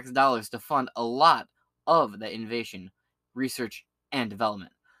your tax dollars to fund a lot of that innovation, research, and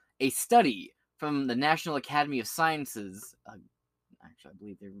development. A study from the National Academy of Sciences, actually I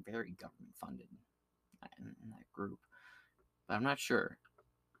believe they're very government funded in that group, but I'm not sure.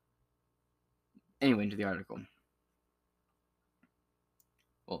 Anyway, into the article.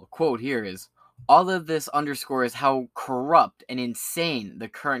 Well, the quote here is, all of this underscores how corrupt and insane the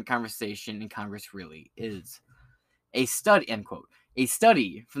current conversation in Congress really is. A study, end quote. A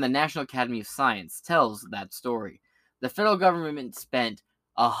study from the National Academy of Science tells that story. The federal government spent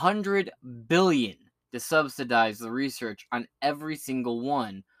 $100 billion to subsidize the research on every single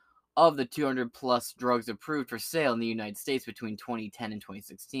one of the 200 plus drugs approved for sale in the United States between 2010 and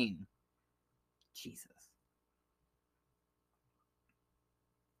 2016. Jesus.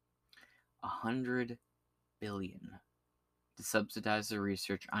 $100 billion to subsidize the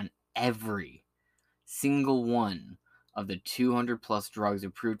research on every single one of the 200 plus drugs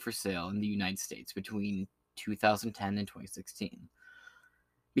approved for sale in the United States between 2010 and 2016.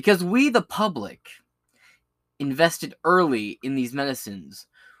 Because we, the public, invested early in these medicines,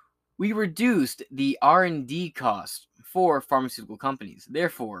 we reduced the R&D cost for pharmaceutical companies.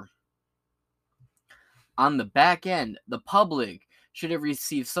 Therefore, on the back end, the public should have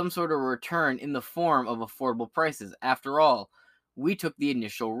received some sort of return in the form of affordable prices. After all, we took the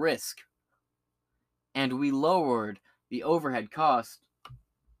initial risk, and we lowered the overhead cost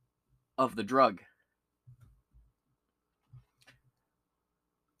of the drug.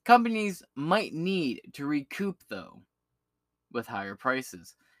 Companies might need to recoup, though, with higher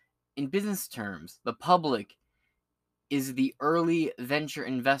prices. In business terms, the public is the early venture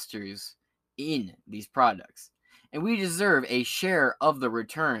investors in these products, and we deserve a share of the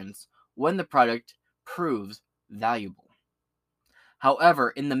returns when the product proves valuable.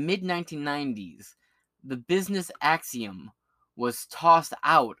 However, in the mid-1990s, the business axiom was tossed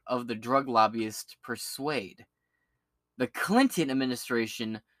out of the drug lobbyist persuade. The Clinton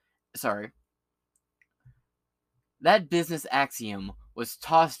administration, that business axiom was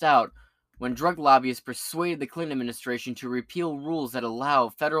tossed out when drug lobbyists persuaded the Clinton administration to repeal rules that allow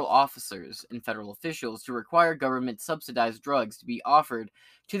federal officers and federal officials to require government-subsidized drugs to be offered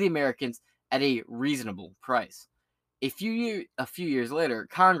to the Americans at a reasonable price. A few years later,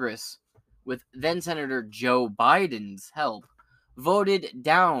 Congress, with then-Senator Joe Biden's help, voted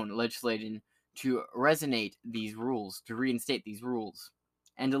down legislation to reinstate these rules.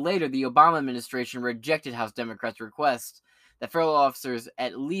 And later, the Obama administration rejected House Democrats' request that federal officers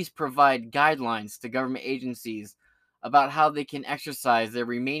at least provide guidelines to government agencies about how they can exercise their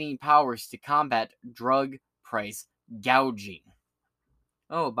remaining powers to combat drug price gouging.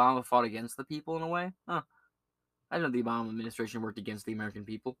 Oh, Obama fought against the people in a way? Huh. I know the Obama administration worked against the American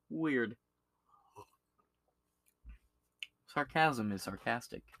people. Weird. Sarcasm is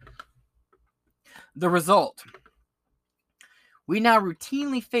sarcastic. The result. We now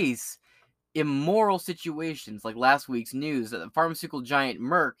routinely face immoral situations like last week's news that the pharmaceutical giant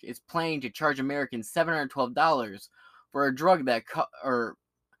Merck is planning to charge Americans $712 for a drug that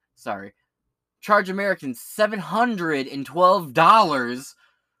charge Americans $712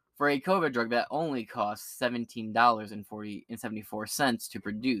 for a COVID drug that only costs $17.74 to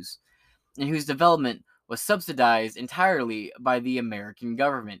produce, and whose development was subsidized entirely by the American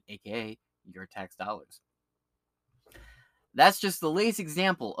government, aka your tax dollars. That's just the latest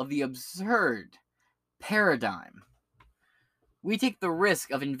example of the absurd paradigm. We take the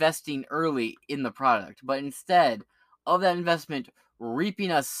risk of investing early in the product, but instead of that investment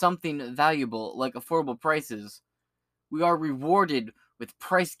reaping us something valuable like affordable prices, we are rewarded with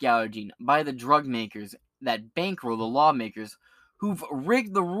price gouging by the drug makers that bankroll the lawmakers who've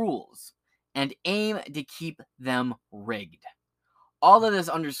rigged the rules and aim to keep them rigged. All of this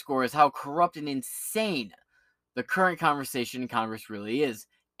underscores how corrupt and insane the current conversation in Congress really is,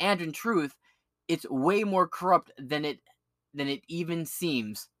 and in truth, it's way more corrupt than it even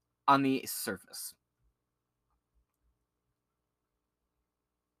seems on the surface.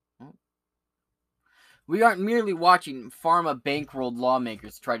 We aren't merely watching pharma bankrolled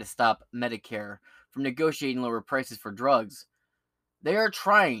lawmakers try to stop Medicare from negotiating lower prices for drugs. They are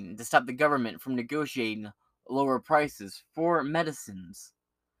trying to stop the government from negotiating lower prices for medicines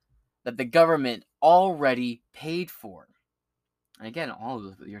that the government already paid for. And again, all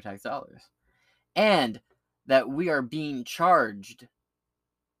of your tax dollars. And that we are being charged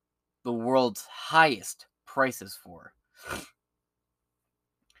the world's highest prices for.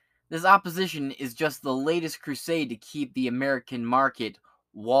 This opposition is just the latest crusade to keep the American market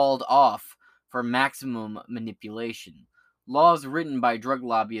walled off for maximum manipulation. Laws written by drug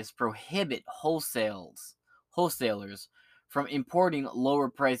lobbyists prohibit wholesalers from importing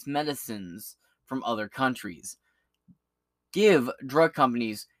lower-priced medicines from other countries, give drug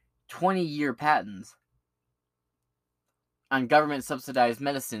companies 20-year patents on government-subsidized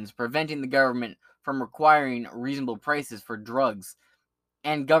medicines, preventing the government from requiring reasonable prices for drugs,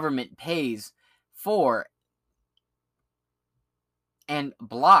 and government pays for and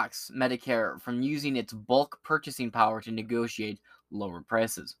blocks Medicare from using its bulk purchasing power to negotiate lower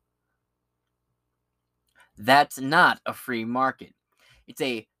prices. That's not a free market. It's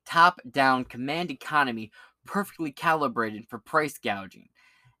a top-down command economy perfectly calibrated for price gouging.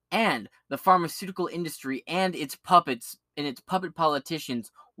 And the pharmaceutical industry and its puppet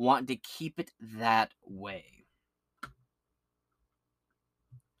politicians want to keep it that way.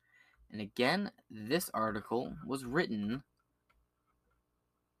 And again, this article was written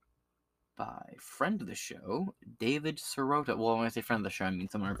by friend of the show, David Sirota. Well, when I say friend of the show, I mean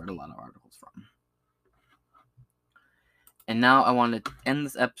someone I've read a lot of articles from. And now I want to end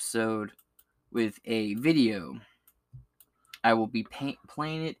this episode with a video. I will be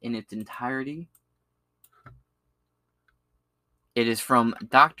playing it in its entirety. It is from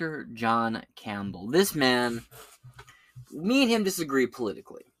Dr. John Campbell. This man, me and him disagree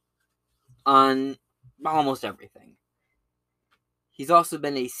politically on almost everything. He's also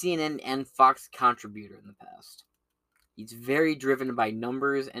been a CNN and Fox contributor in the past. He's very driven by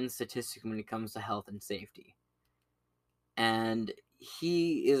numbers and statistics when it comes to health and safety. And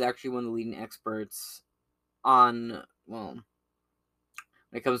he is actually one of the leading experts on, well,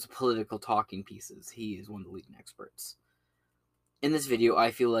 when it comes to political talking pieces, he is one of the leading experts. In this video,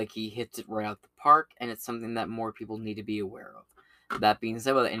 I feel like he hits it right out the park, and it's something that more people need to be aware of. That being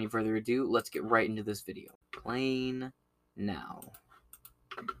said, without any further ado, let's get right into this video. Playing now.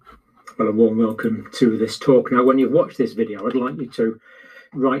 Well, a warm welcome to this talk. Now, when you've watched this video, I'd like you to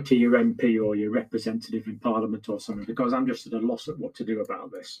write to your MP or your representative in Parliament or something, because I'm just at a loss at what to do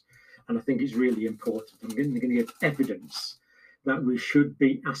about this. And I think it's really important. I'm going to give evidence that we should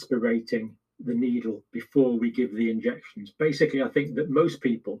be aspirating the needle before we give the injections. Basically, I think that most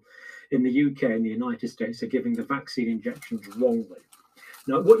people in the UK and the United States are giving the vaccine injections wrongly.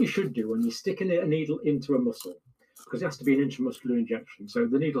 Now, what you should do when you're sticking a needle into a muscle, because it has to be an intramuscular injection, so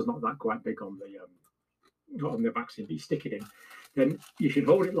the needle's not that quite big on the vaccine, but you stick it in, then you should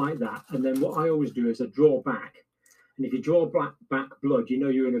hold it like that. And then what I always do is I draw back. And if you draw back blood, you know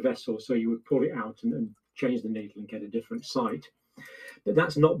you're in a vessel, so you would pull it out and change the needle and get a different site. But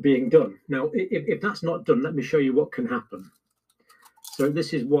that's not being done. Now, if that's not done, let me show you what can happen. So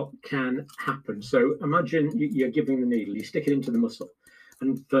this is what can happen. So imagine you're giving the needle, you stick it into the muscle,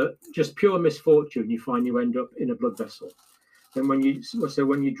 and for just pure misfortune, you find you end up in a blood vessel. then when you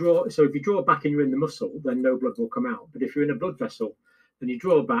draw, so if you draw back and you're in the muscle, then no blood will come out. But if you're in a blood vessel, then you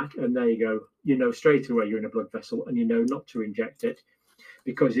draw back, and there you go. You know straight away you're in a blood vessel, and you know not to inject it,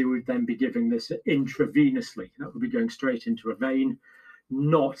 because you would then be giving this intravenously. That would be going straight into a vein,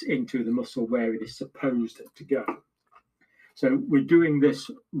 not into the muscle where it is supposed to go. So we're doing this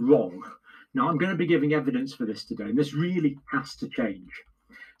wrong. Now, I'm going to be giving evidence for this today, and this really has to change.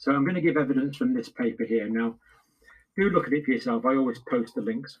 So I'm going to give evidence from this paper here. Now, do look at it for yourself. I always post the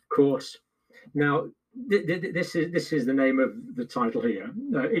links, of course. Now, this is the name of the title here,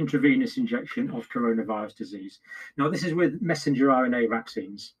 intravenous injection of coronavirus disease. Now, this is with messenger RNA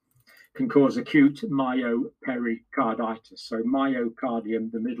vaccines. Can cause acute myopericarditis. So myocardium,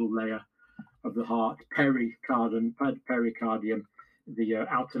 the middle layer of the heart, pericardium, the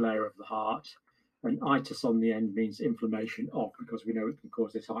outer layer of the heart, and itis on the end means inflammation of, because we know it can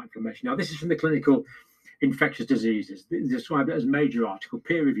cause this heart inflammation. Now, this is from the Clinical Infectious Diseases. They described it as a major article,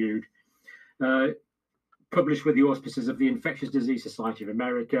 peer-reviewed, published with the auspices of the Infectious Disease Society of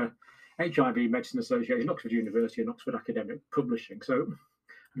America, HIV Medicine Association, Oxford University, and Oxford Academic Publishing. So,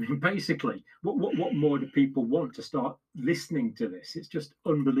 I mean, basically, what more do people want to start listening to this? It's just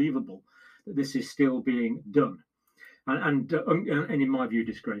unbelievable that this is still being done, and in my view,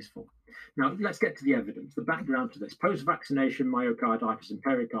 disgraceful. Now, let's get to the evidence, the background to this. Post-vaccination myocarditis and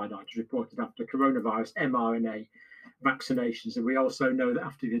pericarditis reported after coronavirus mRNA vaccinations. And we also know that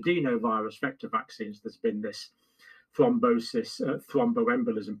after the adenovirus vector vaccines, there's been this thrombosis,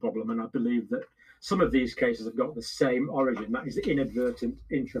 thromboembolism problem. And I believe that some of these cases have got the same origin. That is inadvertent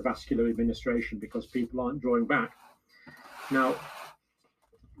intravascular administration, because people aren't drawing back. Now,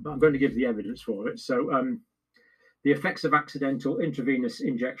 I'm going to give the evidence for it. So the effects of accidental intravenous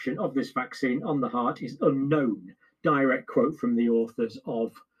injection of this vaccine on the heart is unknown. Direct quote from the authors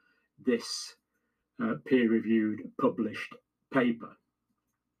of this peer-reviewed published paper.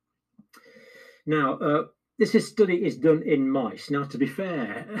 Now, this study is done in mice. Now, to be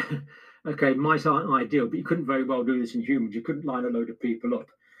fair, okay, mice aren't ideal, but you couldn't very well do this in humans. You couldn't line a load of people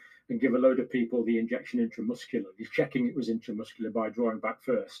up and give a load of people the injection intramuscular. You're checking it was intramuscular by drawing back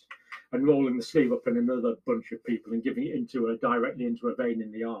first and rolling the sleeve up in another bunch of people and giving it directly into a vein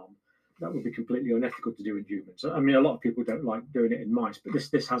in the arm. That would be completely unethical to do in humans. I mean, a lot of people don't like doing it in mice, but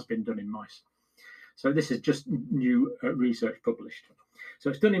this has been done in mice. So this is just new research published. So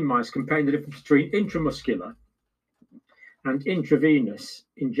it's done in mice, comparing the difference between intramuscular and intravenous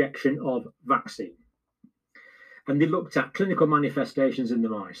injection of vaccine. And they looked at clinical manifestations in the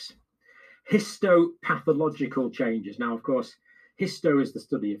mice, histopathological changes. Now, of course, histo is the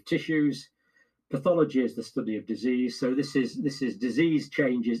study of tissues, pathology is the study of disease. So this is disease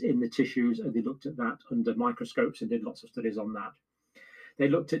changes in the tissues, and they looked at that under microscopes and did lots of studies on that. They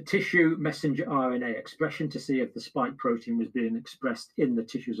looked at tissue messenger RNA expression to see if the spike protein was being expressed in the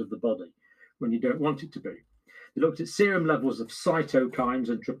tissues of the body when you don't want it to be. They looked at serum levels of cytokines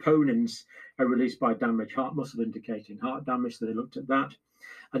and troponins are released by damaged heart muscle, indicating heart damage. So they looked at that,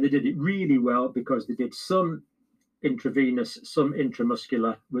 and they did it really well because they did some intravenous, some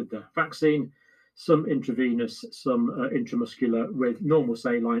intramuscular with the vaccine, some intravenous, some intramuscular with normal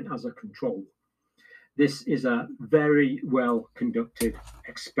saline as a control. This is a very well conducted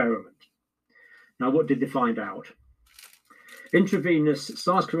experiment. Now, what did they find out? Intravenous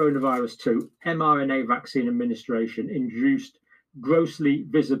SARS coronavirus 2 mRNA vaccine administration induced grossly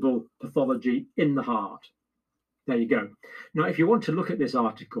visible pathology in the heart. There you go. Now, if you want to look at this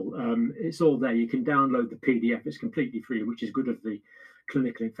article, it's all there. You can download the PDF. It's completely free, which is good of the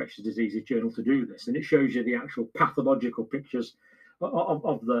Clinical Infectious Diseases Journal to do this. And it shows you the actual pathological pictures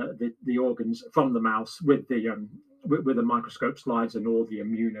of the organs from the mouse with the microscope slides and all the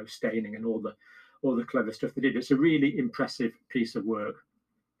immunostaining and all the clever stuff they did. It's a really impressive piece of work.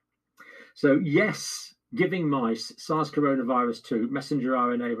 So yes, giving mice SARS coronavirus 2 messenger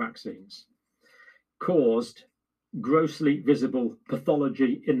RNA vaccines caused grossly visible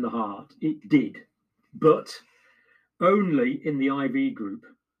pathology in the heart. It did, but only in the IV group.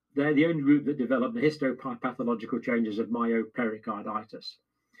 They're the only group that developed the histopathological changes of myopericarditis.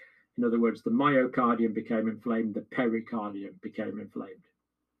 In other words, the myocardium became inflamed, the pericardium became inflamed.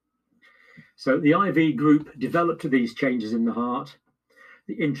 So the IV group developed these changes in the heart.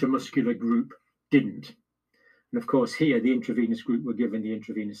 The intramuscular group didn't. And of course, here, the intravenous group were given the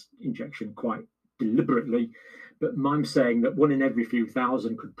intravenous injection quite deliberately. But I'm saying that 1 in every few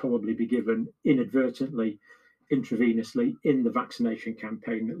thousand could probably be given inadvertently intravenously in the vaccination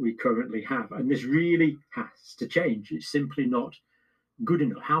campaign that we currently have. And this really has to change. It's simply not good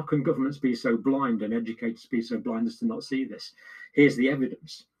enough. How can governments be so blind and educators be so blind as to not see this? Here's the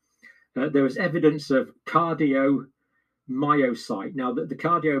evidence. There was evidence of cardiovascular myocyte. Now, the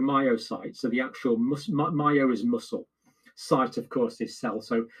cardiomyocytes, so the actual myo is muscle, cyte, of course, is cell.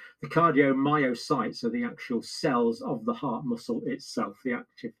 So the cardiomyocytes are the actual cells of the heart muscle itself, the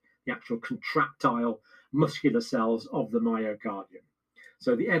actual contractile muscular cells of the myocardium.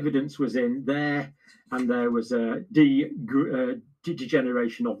 So the evidence was in there, and there was a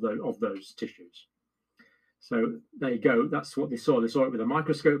degeneration of those tissues. So there you go. That's what they saw. They saw it with a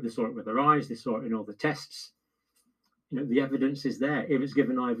microscope. They saw it with their eyes. They saw it in all the tests. You know, the evidence is there. If it's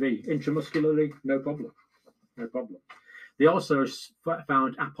given IV intramuscularly, no problem. No problem. They also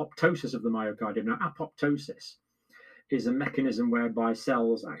found apoptosis of the myocardium. Now, apoptosis is a mechanism whereby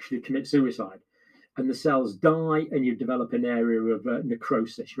cells actually commit suicide, and the cells die, and you develop an area of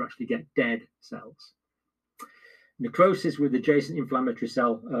necrosis. You actually get dead cells. Necrosis with adjacent inflammatory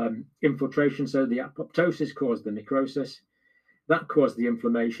cell infiltration. So the apoptosis caused the necrosis. That caused the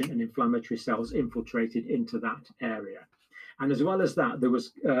inflammation, and inflammatory cells infiltrated into that area. And as well as that, there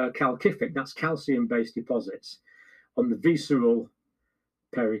was calcific, that's calcium-based deposits on the visceral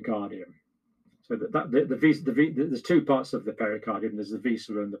pericardium. So there's two parts of the pericardium. There's the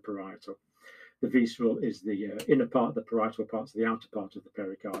visceral and the parietal. The visceral is the inner part, the parietal part's the outer part of the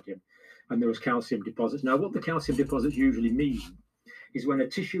pericardium. And there was calcium deposits. Now, what the calcium deposits usually mean is when a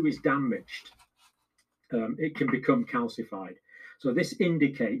tissue is damaged, it can become calcified. So this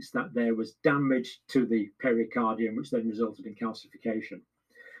indicates that there was damage to the pericardium, which then resulted in calcification.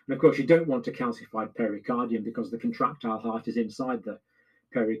 And of course, you don't want a calcified pericardium because the contractile heart is inside the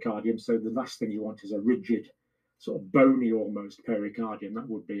pericardium. So the last thing you want is a rigid, sort of bony almost pericardium. That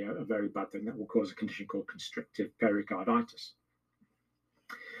would be a very bad thing. That will cause a condition called constrictive pericarditis.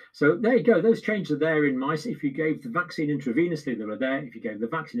 So there you go. Those changes are there in mice. If you gave the vaccine intravenously, they were there. If you gave the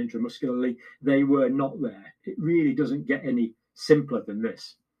vaccine intramuscularly, they were not there. It really doesn't get any simpler than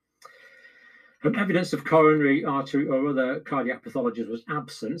this. Evidence of coronary artery or other cardiac pathologies was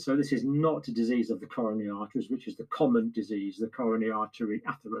absent. So this is not a disease of the coronary arteries, which is the common disease. The coronary artery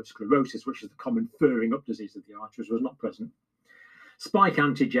atherosclerosis, which is the common furring up disease of the arteries, was not present. Spike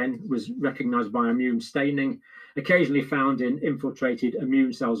antigen was recognized by immune staining, occasionally found in infiltrated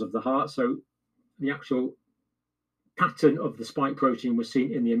immune cells of the heart. So the actual pattern of the spike protein was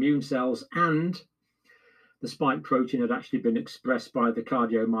seen in the immune cells, and the spike protein had actually been expressed by the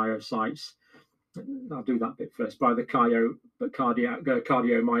cardiomyocytes. I'll do that bit first, by the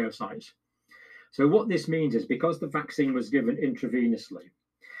cardiomyocytes. So what this means is, because the vaccine was given intravenously,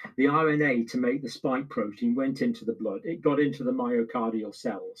 the RNA to make the spike protein went into the blood. It got into the myocardial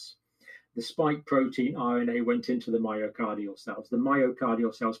cells. The spike protein RNA went into the myocardial cells. The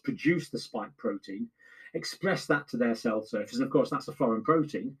myocardial cells produced the spike protein, expressed that to their cell surface. And of course, that's a foreign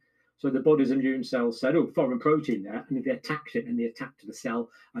protein. So the body's immune cells said, oh, foreign protein there, and they attacked it, and they attacked the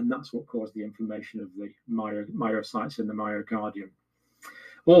cell, and that's what caused the inflammation of the myocytes in the myocardium.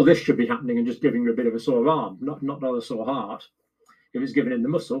 All this should be happening and just giving you a bit of a sore arm, not a sore heart. If it's given in the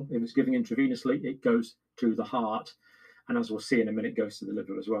muscle, if it's given intravenously, it goes to the heart, and as we'll see in a minute, goes to the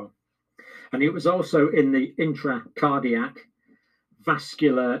liver as well. And it was also in the intracardiac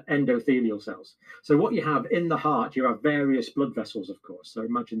vascular endothelial cells. So what you have in the heart, you have various blood vessels, of course. So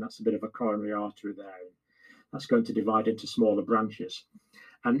imagine that's a bit of a coronary artery there. That's going to divide into smaller branches.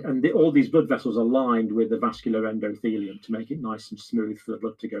 And all these blood vessels are lined with the vascular endothelium to make it nice and smooth for the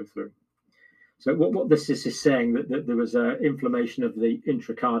blood to go through. So what this is saying that there was inflammation of the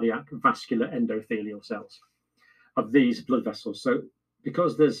intracardiac vascular endothelial cells of these blood vessels. So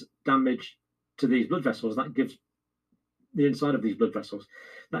because there's damage to these blood vessels, that gives the inside of these blood vessels,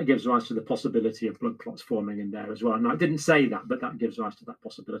 that gives rise to the possibility of blood clots forming in there as well. And I didn't say that, but that gives rise to that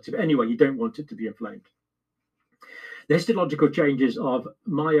possibility. But anyway, you don't want it to be inflamed. The histological changes of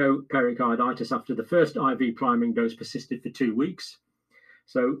myopericarditis after the first IV priming dose persisted for 2 weeks.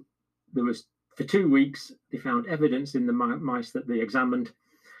 So there was, for 2 weeks, they found evidence in the mice that they examined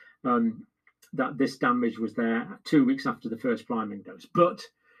that this damage was there 2 weeks after the first priming dose, but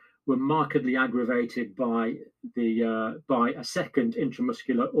were markedly aggravated by a second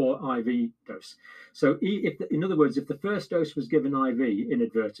intramuscular or IV dose. So in other words, if the first dose was given IV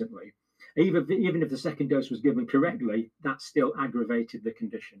inadvertently, even if the second dose was given correctly, that still aggravated the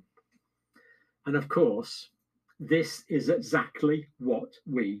condition. And of course, this is exactly what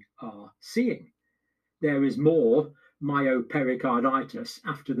we are seeing. There is more myopericarditis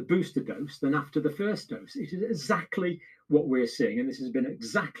after the booster dose than after the first dose. It is exactly what we're seeing, and this has been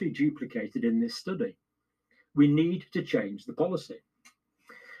exactly duplicated in this study. We need to change the policy.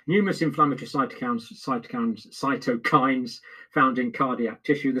 Numerous inflammatory cytokines found in cardiac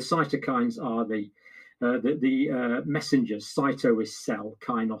tissue. The cytokines are the messengers. Cyto is cell,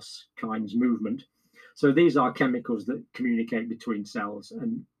 kainos, kines, movement. So these are chemicals that communicate between cells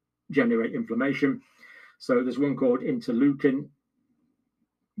and generate inflammation. So there's one called interleukin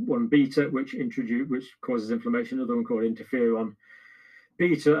 1 beta, which causes inflammation, another one called interferon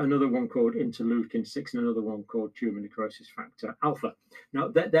beta, another one called interleukin 6, and another one called tumor necrosis factor alpha. Now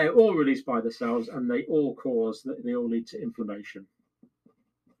they're all released by the cells, and they all lead to inflammation.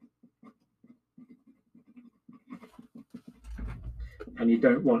 And you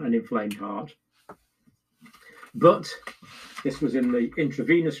don't want an inflamed heart. But this was in the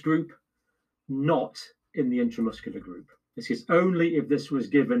intravenous group, not in the intramuscular group. This is only if this was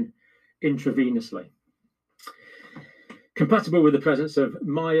given intravenously. Compatible with the presence of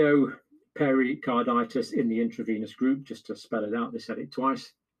myopericarditis in the intravenous group, just to spell it out, they said it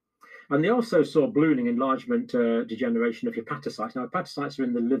twice. And they also saw ballooning, enlargement, degeneration of hepatocytes. Now, hepatocytes are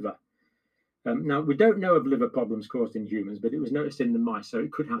in the liver. Now, we don't know of liver problems caused in humans, but it was noticed in the mice, so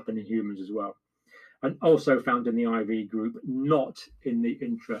it could happen in humans as well. And also found in the IV group, not in the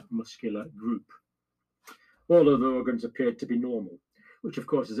intramuscular group. All other organs appeared to be normal, which of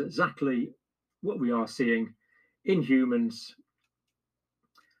course is exactly what we are seeing in humans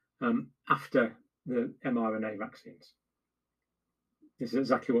after the mRNA vaccines. This is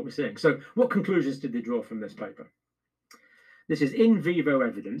exactly what we're seeing. So what conclusions did they draw from this paper? This is in vivo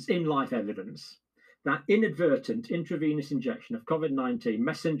evidence, in life evidence, that inadvertent intravenous injection of COVID-19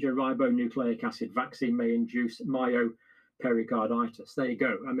 messenger ribonucleic acid vaccine may induce myopericarditis. There you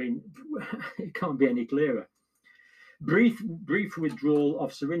go. I mean, it can't be any clearer. Brief withdrawal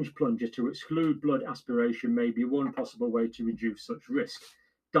of syringe plunger to exclude blood aspiration may be one possible way to reduce such risk.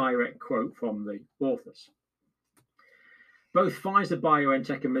 Direct quote from the authors. Both Pfizer,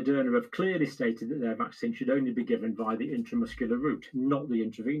 BioNTech and Moderna have clearly stated that their vaccine should only be given via the intramuscular route, not the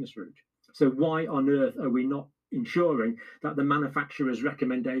intravenous route. So why on earth are we not ensuring that the manufacturer's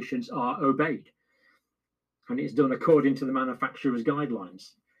recommendations are obeyed? And it's done according to the manufacturer's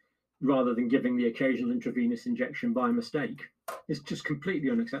guidelines, rather than giving the occasional intravenous injection by mistake. It's just completely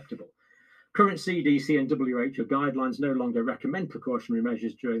unacceptable. Current CDC and WHO guidelines no longer recommend precautionary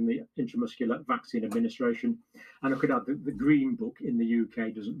measures during the intramuscular vaccine administration. And I could add that the Green Book in the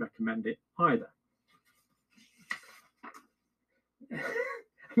UK doesn't recommend it either.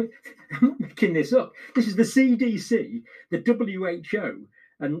 I'm not making this up. This is the CDC, the WHO,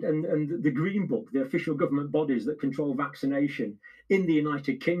 and the Green Book, the official government bodies that control vaccination in the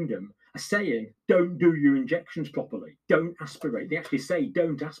United Kingdom, are saying, don't do your injections properly. Don't aspirate. They actually say,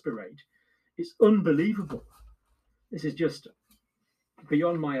 don't aspirate. It's unbelievable. This is just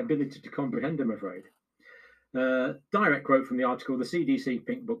beyond my ability to comprehend, I'm afraid. Direct quote from the article, the CDC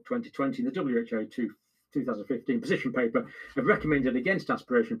Pink Book 2020 and the WHO 2015 position paper have recommended against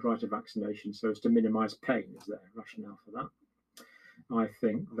aspiration prior to vaccination so as to minimize pain. Is there a rationale for that? I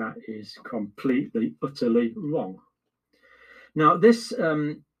think that is completely, utterly wrong. Now, this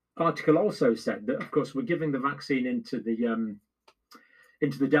article also said that, of course, we're giving the vaccine into the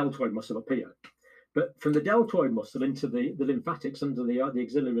deltoid muscle up here, but from the deltoid muscle into the lymphatics under the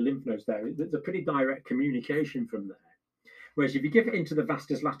axillary lymph nodes there's a pretty direct communication from there. Whereas if you give it into the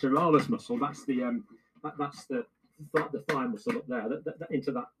vastus lateralis muscle, that's the thigh muscle up there,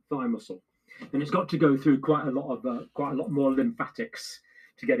 into that thigh muscle, and it's got to go through quite a lot more lymphatics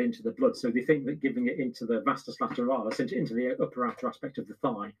to get into the blood. So they think that giving it into the vastus lateralis, into the upper outer aspect of the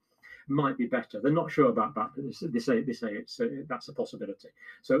thigh, might be better. They're not sure about that, but they say that's a possibility.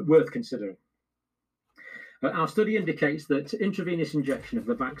 So worth considering. Our study indicates that intravenous injection of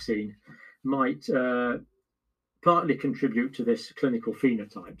the vaccine might partly contribute to this clinical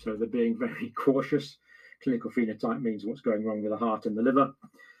phenotype. So they're being very cautious. Clinical phenotype means what's going wrong with the heart and the liver,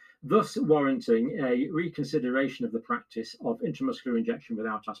 thus warranting a reconsideration of the practice of intramuscular injection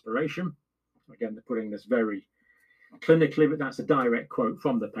without aspiration. Again, they're putting this very clinically, but that's a direct quote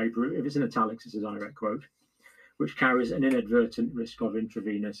from the paper. If it's in italics, it's a direct quote, which carries an inadvertent risk of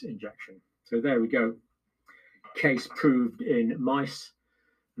intravenous injection. So there we go. Case proved in mice.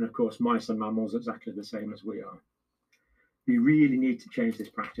 And of course, mice and mammals are exactly the same as we are. We really need to change this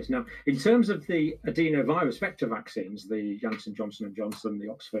practice. Now, in terms of the adenovirus vector vaccines, the Janssen, Johnson & Johnson, the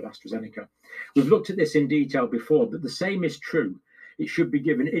Oxford, AstraZeneca, we've looked at this in detail before, but the same is true. It should be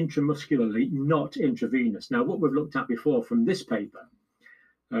given intramuscularly, not intravenous. Now, what we've looked at before from this paper,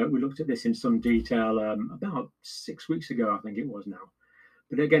 we looked at this in some detail about 6 weeks ago, I think it was now.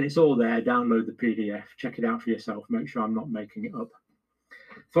 But again, it's all there. Download the PDF, check it out for yourself, make sure I'm not making it up.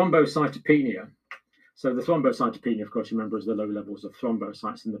 Thrombocytopenia. So the thrombocytopenia, of course, remember, is the low levels of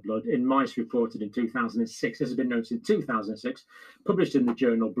thrombocytes in the blood. In mice reported in 2006, this has been noted in 2006, published in the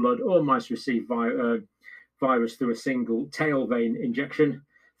journal Blood. All mice received virus through a single tail vein injection.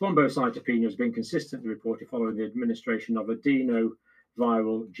 Thrombocytopenia has been consistently reported following the administration of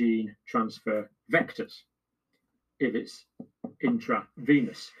adenoviral gene transfer vectors if it's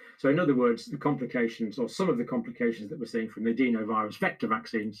intravenous. So in other words, the complications, or some of the complications that we're seeing from the adenovirus vector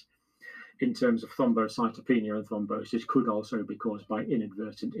vaccines in terms of thrombocytopenia and thrombosis could also be caused by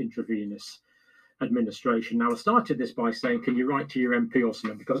inadvertent intravenous administration. Now, I started this by saying, can you write to your MP or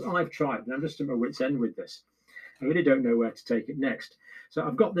something? Because I've tried, and I'm just at my wit's end with this. I really don't know where to take it next. So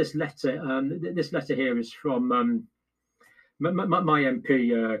I've got this letter. This letter here is from my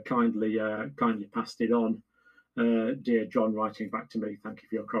MP. Kindly passed it on. Dear John, writing back to me, thank you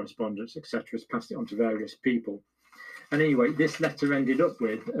for your correspondence, etc. Has passed it on to various people. And anyway, this letter ended up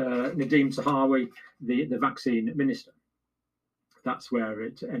with Nadeem Zahawi, the vaccine minister. That's where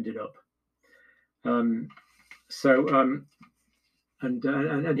it ended up. And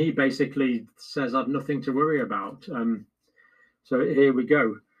he basically says, I've nothing to worry about. So here we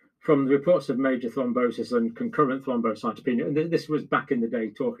go. From the reports of major thrombosis and concurrent thrombocytopenia, and this was back in the day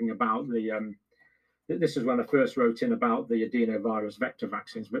talking about the, this is when I first wrote in about the adenovirus vector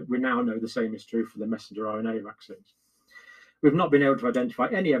vaccines, but we now know the same is true for the messenger RNA vaccines. We've not been able to identify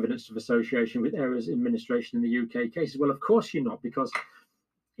any evidence of association with errors in administration in the UK cases. Well, of course you're not, because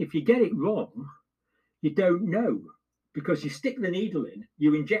if you get it wrong, you don't know, because you stick the needle in,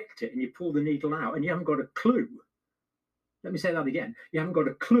 you inject it, and you pull the needle out, and you haven't got a clue. Let me say that again. You haven't got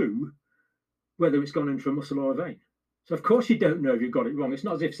a clue whether it's gone into a muscle or a vein. So, of course, you don't know if you've got it wrong. It's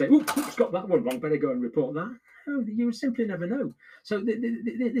not as if you say, oops, got that one wrong, better go and report that. No, you would simply never know. So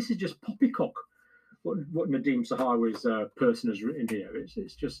this is just poppycock, what Nadeem Zahawi's person has written here.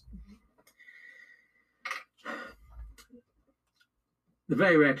 It's just... The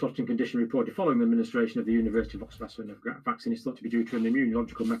very rare clotting condition reported following the administration of the University of Oxford vaccine is thought to be due to an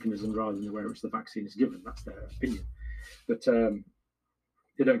immunological mechanism rather than the way in which the vaccine is given. That's their opinion. But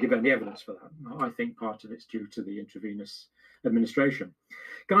they don't give any evidence for that. I think part of it's due to the intravenous administration.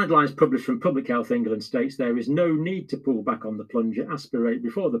 Guidelines published from Public Health England states there is no need to pull back on the plunger, aspirate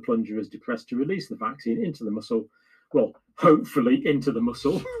before the plunger is depressed to release the vaccine into the muscle. Well, hopefully into the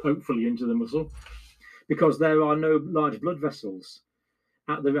muscle, because there are no large blood vessels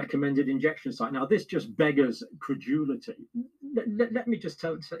at the recommended injection site. Now, this just beggars credulity. Let me just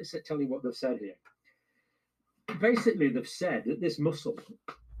tell you what they've said here. Basically, they've said that this muscle,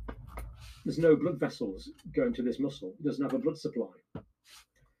 there's no blood vessels going to this muscle. It doesn't have a blood supply.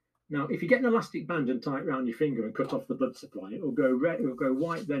 Now, if you get an elastic band and tie it around your finger and cut off the blood supply, it will go red, it will go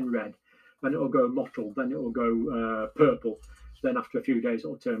white, then red, then it will go mottled, then it will go purple. Then after a few days, it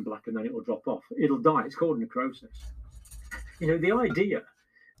will turn black, and then it will drop off. It'll die. It's called necrosis. You know, the idea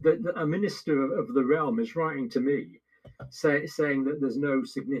that a minister of the realm is writing to me saying that there's no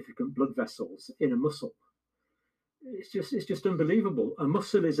significant blood vessels in a muscle. It's just unbelievable. A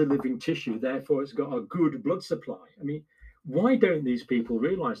muscle is a living tissue, therefore it's got a good blood supply. I mean, why don't these people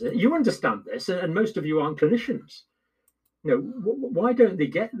realize that? You understand this, and most of you aren't clinicians. You know, why don't they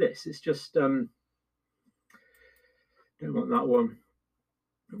get this? It's just don't want that one.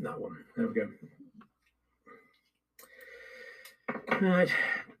 That one. There we go. Right.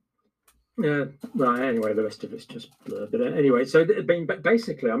 Well, anyway, the rest of it's just blur. But anyway, so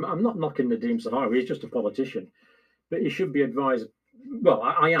basically, I'm not knocking Nadeem Zahawi. He's just a politician. But he should be advised. Well,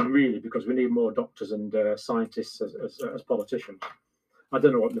 I am really, because we need more doctors and scientists as politicians. I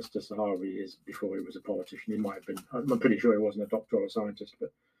don't know what Mr. Zahawi is before he was a politician. He might have been. I'm pretty sure he wasn't a doctor or a scientist.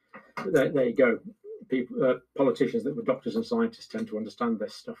 But there you go. People, politicians that were doctors and scientists tend to understand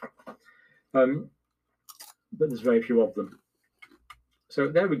this stuff. But there's very few of them. So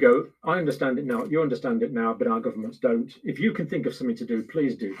there we go. I understand it now. You understand it now, but our governments don't. If you can think of something to do,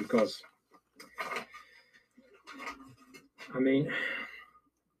 please do, because I mean,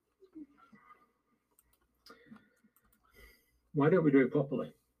 why don't we do it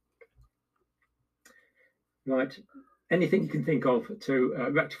properly? Right. Anything you can think of to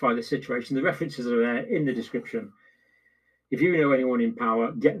rectify the situation. The references are there in the description. If you know anyone in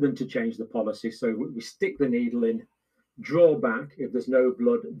power, get them to change the policy so we stick the needle in, draw back. If there's no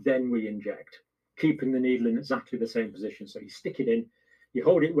blood, then we inject, keeping the needle in exactly the same position. So you stick it in, you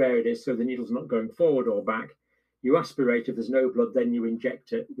hold it where it is so the needle's not going forward or back. You aspirate. If there's no blood, then you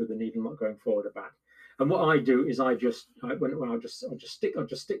inject it with the needle not going forward or back. And what I do is I'll just stick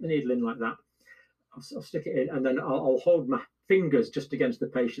the needle in like that. I'll stick it in, and then I'll hold my fingers just against the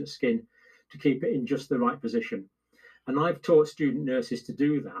patient's skin to keep it in just the right position. And I've taught student nurses to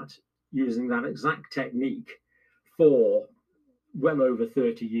do that using that exact technique for well over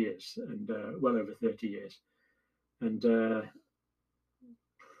 30 years, and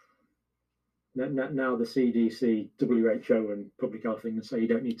Now the CDC, WHO, and public health things say you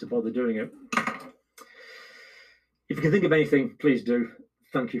don't need to bother doing it. If you can think of anything, please do.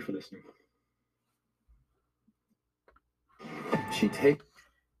 Thank you for listening.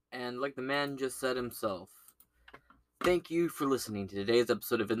 And like the man just said himself, thank you for listening to today's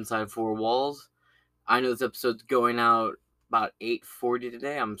episode of Inside Four Walls. I know this episode's going out about 8:40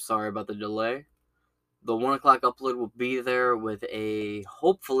 today. I'm sorry about the delay. The 1 o'clock upload will be there with a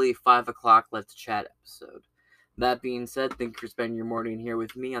hopefully 5 o'clock Let's Chat episode. That being said, thank you for spending your morning here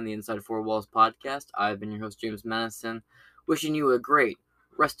with me on the Inside Four Walls podcast. I've been your host, James Madison, wishing you a great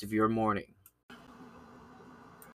rest of your morning.